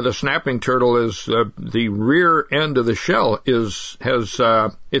trick with a snapping turtle is the rear end of the shell has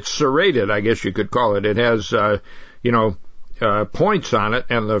it's serrated, I guess you could call it. It has points on it,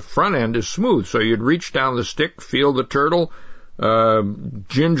 and the front end is smooth. So you'd reach down the stick, feel the turtle,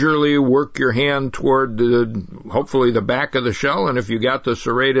 gingerly work your hand toward hopefully the back of the shell, and if you got the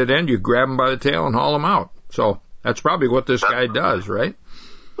serrated end, you grab them by the tail and haul them out. So that's probably what this guy does, right?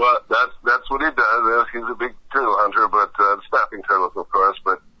 Well, that's what he does. He's a big turtle hunter, but snapping turtles, of course.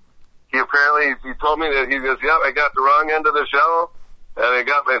 But he told me that he goes, yep, I got the wrong end of the shell, and I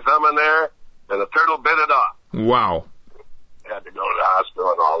got my thumb in there, and the turtle bit it off. Wow. Had to go to the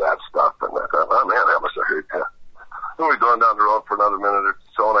hospital and all that stuff, and I thought, oh man, that must have hurt. Then we're going down the road for another minute or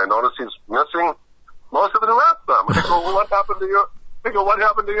so, and I noticed he's missing most of his left thumb. I go, well, what happened to your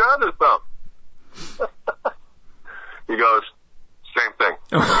other thumb? He goes, same thing.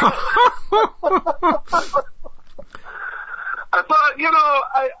 I thought,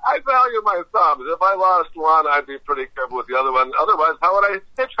 I value my thumbs. If I lost one, I'd be pretty careful with the other one. Otherwise, how would I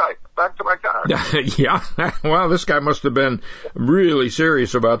hitchhike back to my car? Yeah. Well, this guy must have been really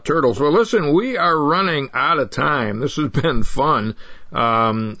serious about turtles. Well, listen, we are running out of time. This has been fun.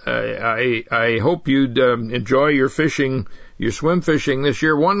 I hope you'd enjoy your fishing, your swim fishing this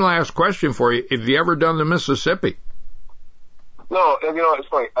year. One last question for you. Have you ever done the Mississippi? No, and it's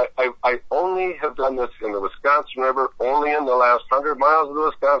funny. I only have done this in the Wisconsin River, only in the last 100 miles of the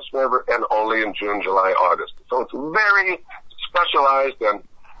Wisconsin River, and only in June, July, August. So it's very specialized, and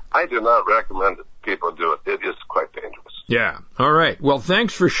I do not recommend that people do it. It is quite dangerous. Yeah. All right. Well,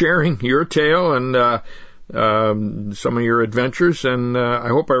 thanks for sharing your tale and some of your adventures, and I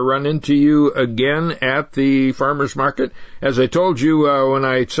hope I run into you again at the farmer's market. As I told you when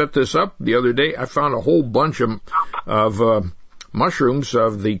I set this up the other day, I found a whole bunch of mushrooms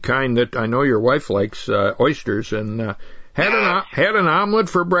of the kind that I know your wife likes, oysters, and had an omelet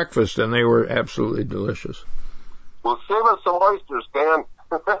for breakfast, and they were absolutely delicious. Well, save us some oysters, Dan.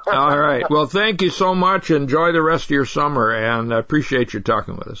 All right. Well, thank you so much. Enjoy the rest of your summer, and I appreciate you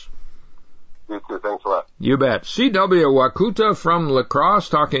talking with us. You too. Thanks a lot. You bet. C.W. Wakuta from La Crosse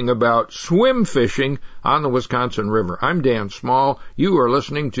talking about swim fishing on the Wisconsin River. I'm Dan Small. You are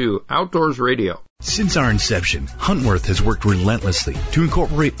listening to Outdoors Radio. Since our inception, Huntworth has worked relentlessly to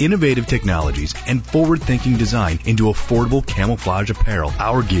incorporate innovative technologies and forward-thinking design into affordable camouflage apparel.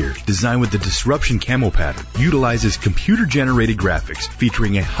 Our gear, designed with the Disruption Camo pattern, utilizes computer-generated graphics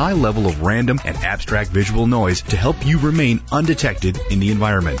featuring a high level of random and abstract visual noise to help you remain undetected in the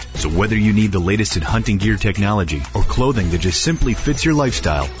environment. So whether you need the latest in hunting gear technology or clothing that just simply fits your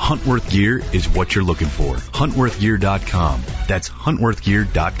lifestyle, Huntworth gear is what you're looking for. HuntworthGear.com. That's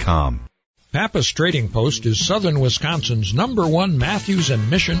HuntworthGear.com. Pappas Trading Post is southern Wisconsin's #1 Matthews and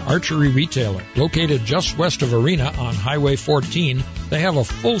Mission archery retailer. Located just west of Arena on Highway 14, they have a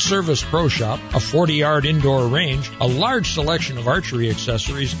full-service pro shop, a 40-yard indoor range, a large selection of archery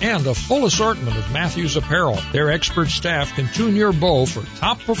accessories, and a full assortment of Matthews apparel. Their expert staff can tune your bow for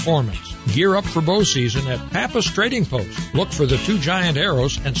top performance. Gear up for bow season at Pappas Trading Post. Look for the 2 giant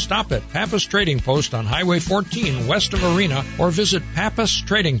arrows and stop at Pappas Trading Post on Highway 14 west of Arena or visit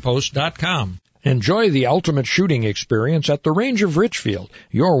pappastradingpost.com. Enjoy the ultimate shooting experience at the Range of Richfield,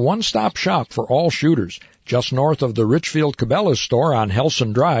 your one-stop shop for all shooters. Just north of the Richfield Cabelas store on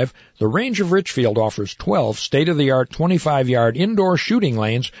Helson Drive, the Range of Richfield offers 12 state-of-the-art 25-yard indoor shooting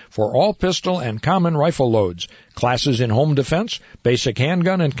lanes for all pistol and common rifle loads, classes in home defense, basic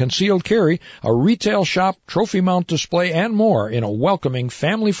handgun and concealed carry, a retail shop, trophy mount display, and more in a welcoming,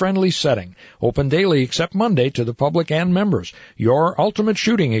 family-friendly setting. Open daily except Monday to the public and members. Your ultimate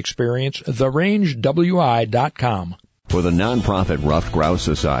shooting experience, therangewi.com. For the nonprofit Ruffed Grouse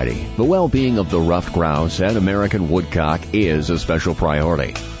Society, the well-being of the ruffed grouse and American woodcock is a special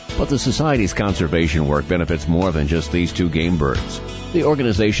priority. But the Society's conservation work benefits more than just these 2 game birds. The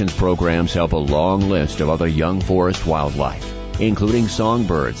organization's programs help a long list of other young forest wildlife, including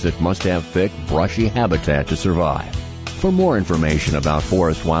songbirds that must have thick, brushy habitat to survive. For more information about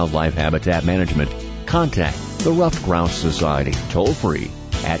forest wildlife habitat management, contact the Ruffed Grouse Society toll-free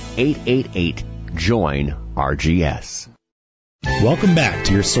at 888-JOIN-RGS. Welcome back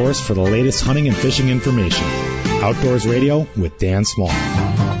to your source for the latest hunting and fishing information. Outdoors Radio with Dan Small.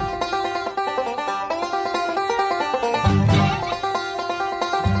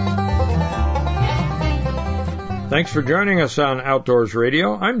 Thanks for joining us on Outdoors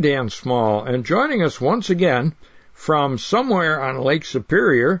Radio. I'm Dan Small, and joining us once again from somewhere on Lake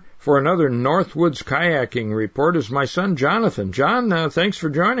Superior for another Northwoods kayaking report is my son Jonathan. John, thanks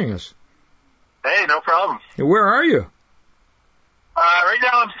for joining us. Hey, no problem. Where are you? Right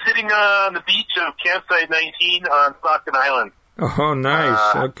now I'm sitting on the beach of Campsite 19 on Stockton Island. Oh,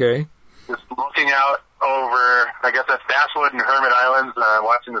 nice. Okay. Just looking out over, I guess that's Basswood and Hermit Islands,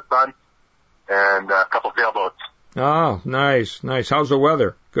 watching the sun, and a couple sailboats. Oh, nice, nice. How's the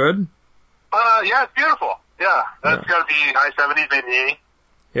weather? Good? Yeah, it's beautiful. Yeah, it's got to be high 70s, maybe 80.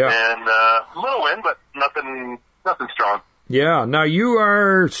 Yeah. And a little wind, but nothing strong. Yeah. Now you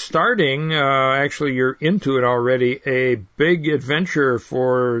are starting, actually you're into it already, a big adventure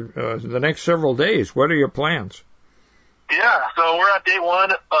for the next several days. What are your plans? Yeah, so we're on day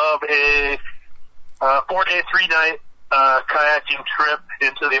 1 of a 4-day, 3-night kayaking trip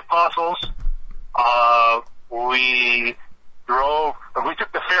into the Apostles. We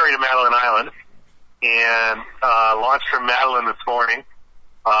took the ferry to Madeline Island and launched from Madeline this morning.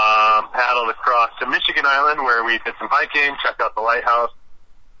 Paddled across to Michigan Island where we did some hiking, checked out the lighthouse,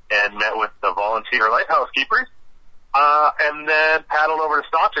 and met with the volunteer lighthouse keepers. And then paddled over to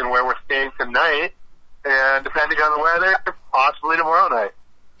Stockton where we're staying tonight, and depending on the weather, possibly tomorrow night.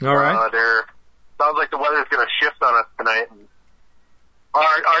 All right. Sounds like the weather's going to shift on us tonight. And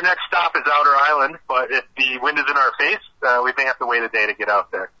our next stop is Outer Island, but if the wind is in our face, we may have to wait a day to get out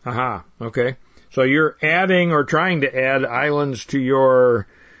there. Aha, okay. So you're adding or trying to add islands to your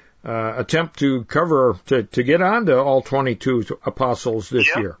attempt to cover, to get onto all 22 Apostles this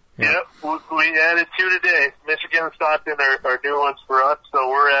year. Yep, we added 2 today. Michigan and Stockton are new ones for us, so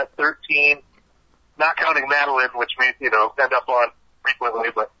we're at 13, not counting Madeline, which may, end up on frequently,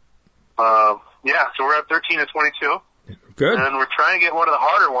 but, so we're at 13 and 22. Good. And we're trying to get one of the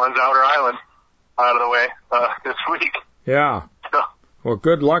harder ones, Outer Island, out of the way, this week. Yeah. Well,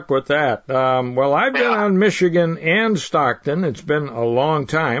 good luck with that. Well, I've been on Michigan and Stockton. It's been a long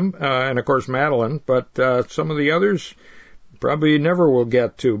time, and of course Madeline, but some of the others probably never will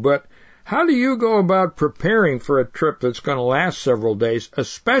get to. But how do you go about preparing for a trip that's going to last several days,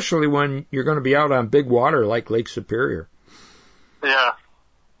 especially when you're going to be out on big water like Lake Superior? Yeah.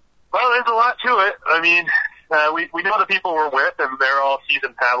 Well, there's a lot to it. I mean, we know the people we're with, and they're all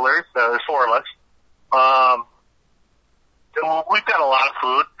seasoned paddlers. There's 4 of us. We've got a lot of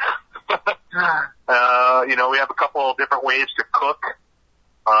food. We have a couple different ways to cook.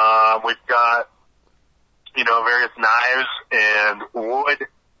 We've got, various knives and wood,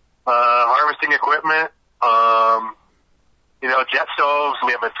 harvesting equipment, jet stoves.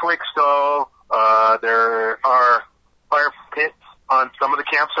 We have a twig stove. There are fire pits on some of the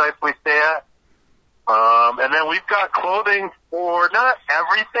campsites we stay at. And then we've got clothing for not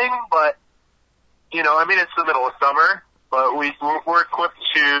everything, but, it's the middle of summer. But we're equipped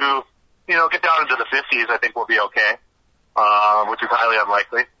to, get down into the 50s. I think we'll be okay, which is highly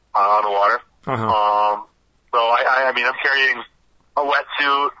unlikely on the water. Uh-huh. So I'm carrying a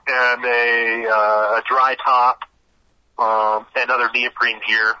wetsuit and a dry top, and other neoprene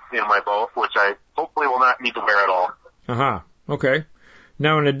gear in my boat, which I hopefully will not need to wear at all. Uh-huh. Okay.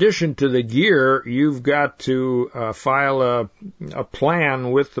 Now, in addition to the gear, you've got to file a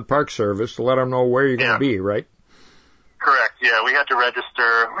plan with the Park Service to let them know where you're going to be, right? Correct. Yeah, we had to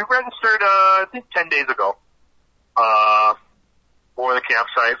register. We registered, I think, 10 days ago for the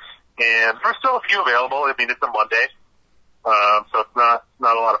campsites, and there's still a few available. I mean, it's a Monday, so it's not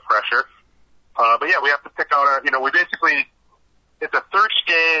a lot of pressure. But yeah, we have to pick out our. We basically it's a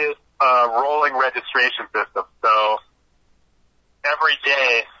 30-day rolling registration system. So every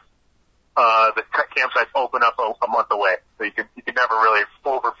day the campsites open up a month away, so you can never really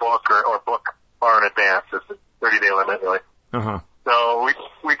overbook or book far in advance. It's a 30-day limit, really. Uh-huh. So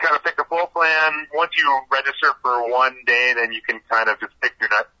we kind of pick a full plan. Once you register for one day, then you can kind of just pick your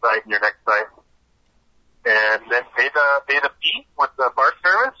next site and your next site, and then pay the fee with the Park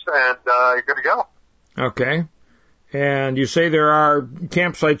Service, and you're good to go. Okay. And you say there are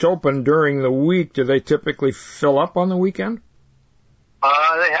campsites open during the week. Do they typically fill up on the weekend?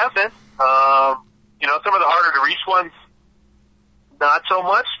 They have been. Some of the harder to reach ones, not so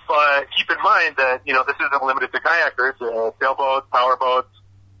much, but keep in mind that, this isn't limited to kayakers, sailboats, powerboats,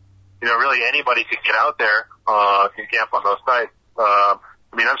 really anybody can get out there, can camp on those sites. I'm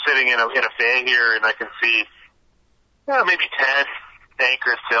sitting in a bay here and I can see, maybe 10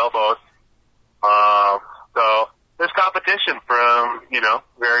 anchored sailboats. So there's competition from,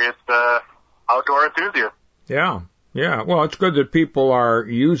 various, outdoor enthusiasts. Yeah. Yeah. Well, it's good that people are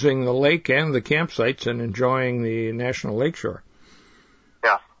using the lake and the campsites and enjoying the National Lakeshore.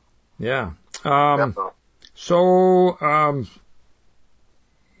 Yeah. Yeah. Definitely. So,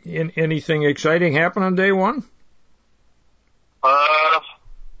 anything exciting happen on day one? Sorry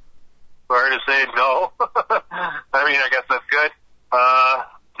to say no. I guess that's good.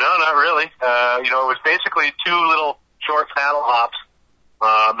 No, not really. It was basically 2 little short paddle hops.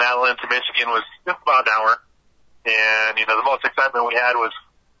 Madeline to Michigan was just about an hour. And, the most excitement we had was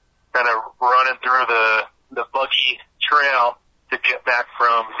kind of running through the buggy trail to get back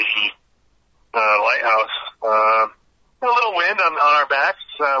from the lighthouse. A little wind on our backs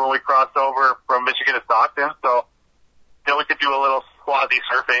when we crossed over from Michigan to Stockton, so we could do a little quasi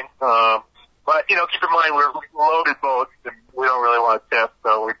surfing. But keep in mind we're loaded boats and we don't really want to tip,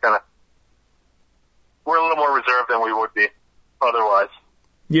 so we're a little more reserved than we would be otherwise.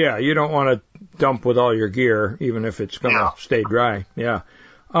 Yeah, you don't want to dump with all your gear, even if it's going to stay dry. Yeah.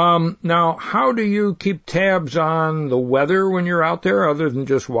 Now, how do you keep tabs on the weather when you're out there, other than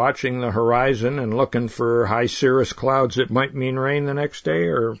just watching the horizon and looking for high cirrus clouds that might mean rain the next day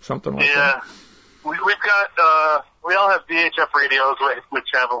or something like that? Yeah, we've got, we all have VHF radios which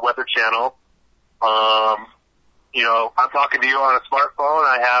have a weather channel. I'm talking to you on a smartphone.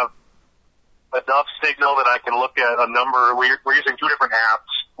 I have enough signal that I can look at a number. We're using 2 different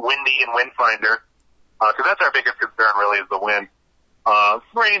apps, Windy and Windfinder, because that's our biggest concern really is the wind.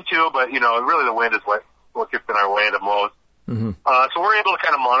 Rain too, but really the wind is what gets in our way the most. Mm-hmm. So we're able to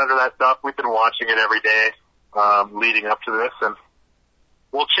kind of monitor that stuff. We've been watching it every day, leading up to this, and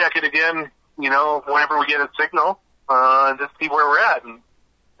we'll check it again, whenever we get a signal, and just see where we're at. And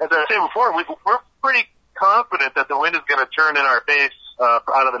as I said before, we're pretty confident that the wind is going to turn in our face,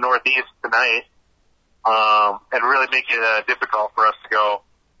 out of the northeast tonight, and really make it difficult for us to go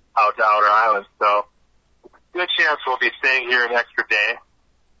out to Outer Islands. So good chance we'll be staying here an extra day.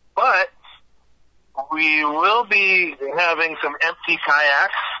 But we will be having some empty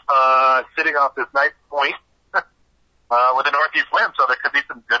kayaks sitting off this nice point with a northeast wind, so there could be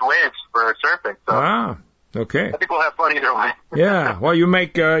some good waves for surfing. So okay. I think we'll have fun either way. Yeah, well, you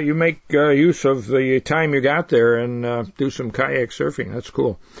make use of the time you got there and do some kayak surfing. That's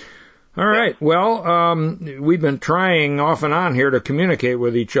cool. All right. Well, we've been trying off and on here to communicate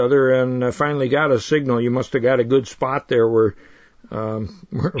with each other, and finally got a signal. You must have got a good spot there where. I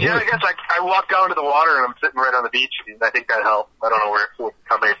guess I walked down to the water and I'm sitting right on the beach. I think that helped. I don't know where it's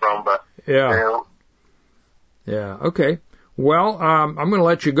coming from, but yeah. Okay. Well, I'm going to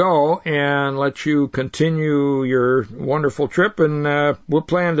let you go and let you continue your wonderful trip, and we'll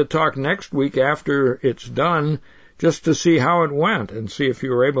plan to talk next week after it's done, just to see how it went and see if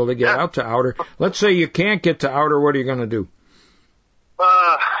you were able to get out to Outer. Let's say you can't get to Outer, what are you going to do?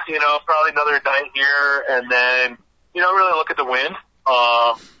 Probably another night here, and then, really look at the wind.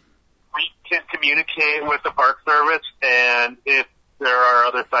 We can communicate with the Park Service, and if there are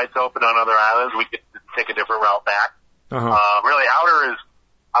other sites open on other islands, we could take a different route back. Uh-huh. Really, Outer is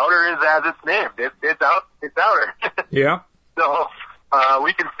as it's named. It's Outer. Yeah. So,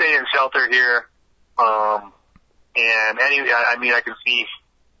 we can stay in shelter here, And anyway, I mean, I can see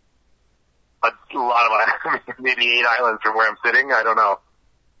a lot of, maybe 8 islands from where I'm sitting. I don't know.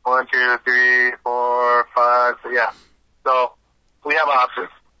 1, 2, 3, 4, 5. So yeah. So we have options.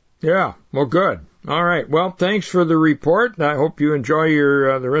 Yeah. Well, good. All right. Well, thanks for the report. I hope you enjoy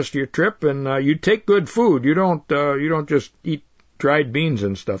your the rest of your trip, and you take good food. You don't just eat dried beans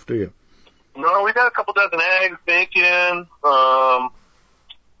and stuff, do you? No, we got a couple dozen eggs, bacon, some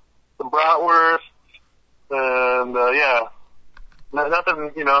bratwurst, and yeah,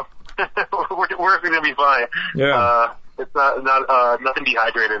 nothing. You know, we're going to be fine. Yeah. It's not nothing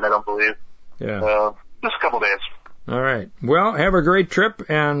dehydrated, I don't believe. Yeah. Just a couple days. All right. Well, have a great trip,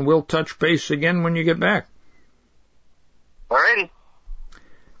 and we'll touch base again when you get back. All righty.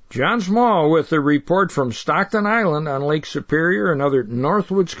 John Small with the report from Stockton Island on Lake Superior, another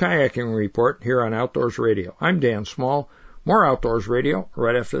Northwoods kayaking report here on Outdoors Radio. I'm Dan Small. More Outdoors Radio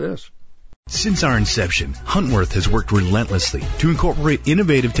right after this. Since our inception, Huntworth has worked relentlessly to incorporate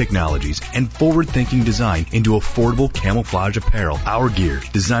innovative technologies and forward-thinking design into affordable camouflage apparel. Our gear,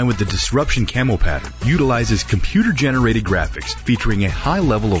 designed with the disruption camo pattern, utilizes computer-generated graphics featuring a high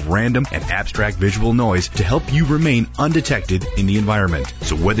level of random and abstract visual noise to help you remain undetected in the environment.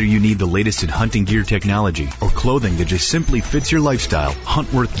 So whether you need the latest in hunting gear technology or clothing that just simply fits your lifestyle,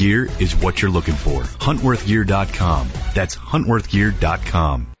 Huntworth gear is what you're looking for. HuntworthGear.com. That's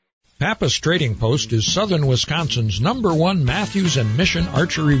HuntworthGear.com. Pappas Trading Post is southern Wisconsin's #1 Matthews and Mission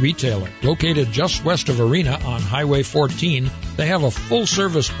archery retailer. Located just west of Arena on Highway 14, they have a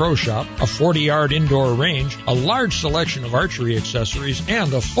full-service pro shop, a 40-yard indoor range, a large selection of archery accessories,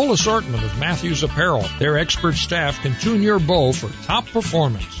 and a full assortment of Matthews apparel. Their expert staff can tune your bow for top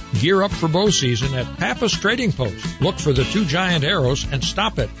performance. Gear up for bow season at Pappas Trading Post. Look for the 2 giant arrows and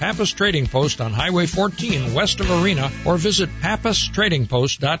stop at Pappas Trading Post on Highway 14 west of Arena or visit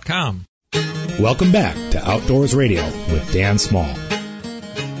pappastradingpost.com. Welcome back to Outdoors Radio with Dan Small.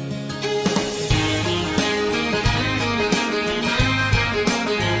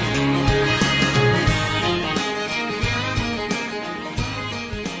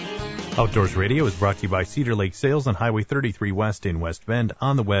 Outdoors Radio is brought to you by Cedar Lake Sales on Highway 33 West in West Bend,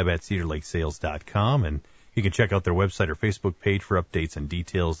 on the web at cedarlakesales.com, and you can check out their website or Facebook page for updates and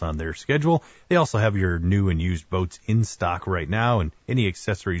details on their schedule. They also have your new and used boats in stock right now and any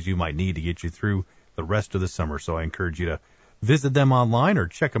accessories you might need to get you through the rest of the summer. So I encourage you to visit them online or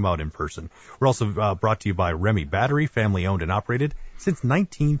check them out in person. We're also brought to you by Remy Battery, family owned and operated since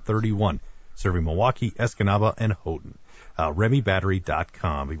 1931, serving Milwaukee, Escanaba, and Houghton.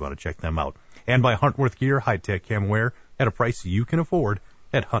 RemyBattery.com if you want to check them out. And by Huntworth Gear, high-tech camware at a price you can afford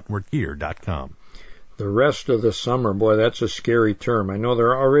at HuntworthGear.com. The rest of the summer, boy, that's a scary term. I know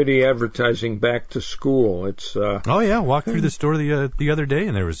they're already advertising back to school. It's oh yeah, walked through the store the other day,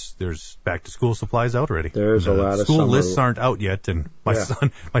 and there's back to school supplies out already. There's a lot of school summer lists aren't out yet, and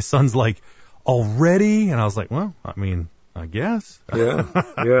my son's like, already, and I was like, well, I mean, I guess. Yeah.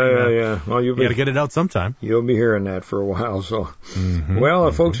 Well, you got to get it out sometime. You'll be hearing that for a while. So,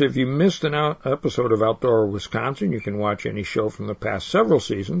 folks, if you missed an episode of Outdoor Wisconsin, you can watch any show from the past several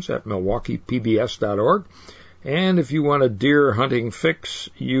seasons at MilwaukeePBS.org. And if you want a deer hunting fix,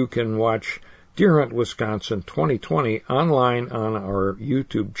 you can watch Deer Hunt Wisconsin 2020 online on our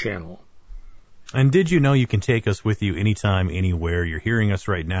YouTube channel. And did you know you can take us with you anytime, anywhere? You're hearing us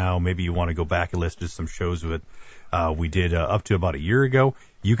right now. Maybe you want to go back and listen to some shows with we did up to about a year ago.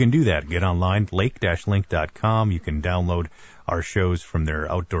 You can do that. Get online, lake-link.com. You can download our shows from their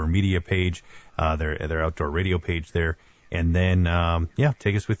outdoor media page, their outdoor radio page there. And then,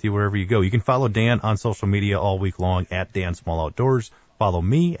 take us with you wherever you go. You can follow Dan on social media all week long at Dan Small Outdoors. Follow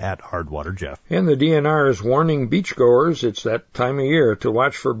me at Hardwater Jeff. And the DNR is warning beachgoers, it's that time of year, to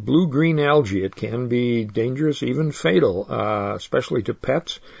watch for blue-green algae. It can be dangerous, even fatal, especially to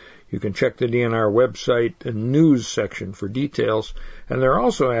pets. You can check the DNR website and news section for details. And they're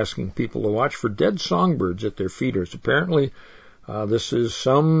also asking people to watch for dead songbirds at their feeders. Apparently, this is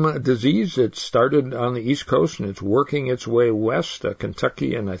some disease that started on the East Coast and it's working its way west.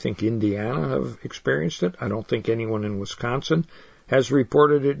 Kentucky and I think Indiana have experienced it. I don't think anyone in Wisconsin has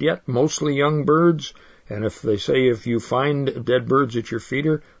reported it yet. Mostly young birds. And if you find dead birds at your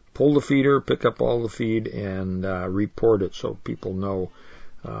feeder, pull the feeder, pick up all the feed, and report it so people know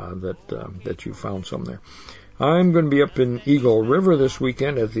that you found some there. I'm going to be up in Eagle River this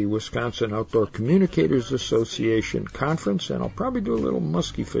weekend at the Wisconsin Outdoor Communicators Association conference, and I'll probably do a little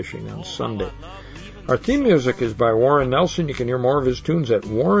muskie fishing on Sunday. Our theme music is by Warren Nelson. You can hear more of his tunes at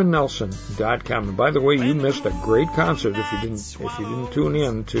warrennelson.com. And by the way, you missed a great concert if you didn't tune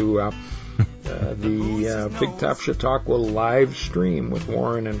in to the Big Top Chautauqua live stream with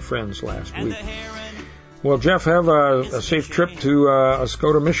Warren and friends last week. Well, Jeff, have a safe trip to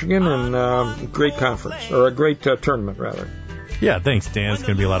Oscoda, Michigan, and a great conference, or a great tournament, rather. Yeah, thanks, Dan. It's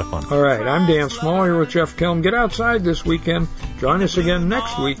going to be a lot of fun. All right, I'm Dan Small here with Jeff Kelm. Get outside this weekend. Join us again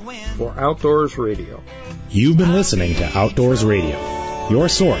next week for Outdoors Radio. You've been listening to Outdoors Radio, your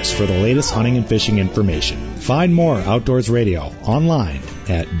source for the latest hunting and fishing information. Find more Outdoors Radio online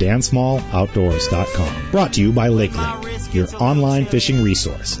at dansmalloutdoors.com. Brought to you by LakeLink, your online fishing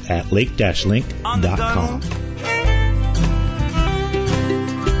resource at lake-link.com.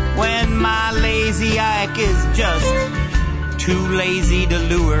 When my lazy ike is just too lazy to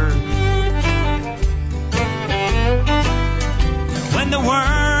lure, when the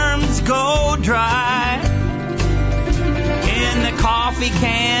worms go dry in the coffee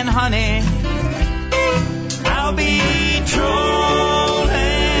can, honey, I'll be true.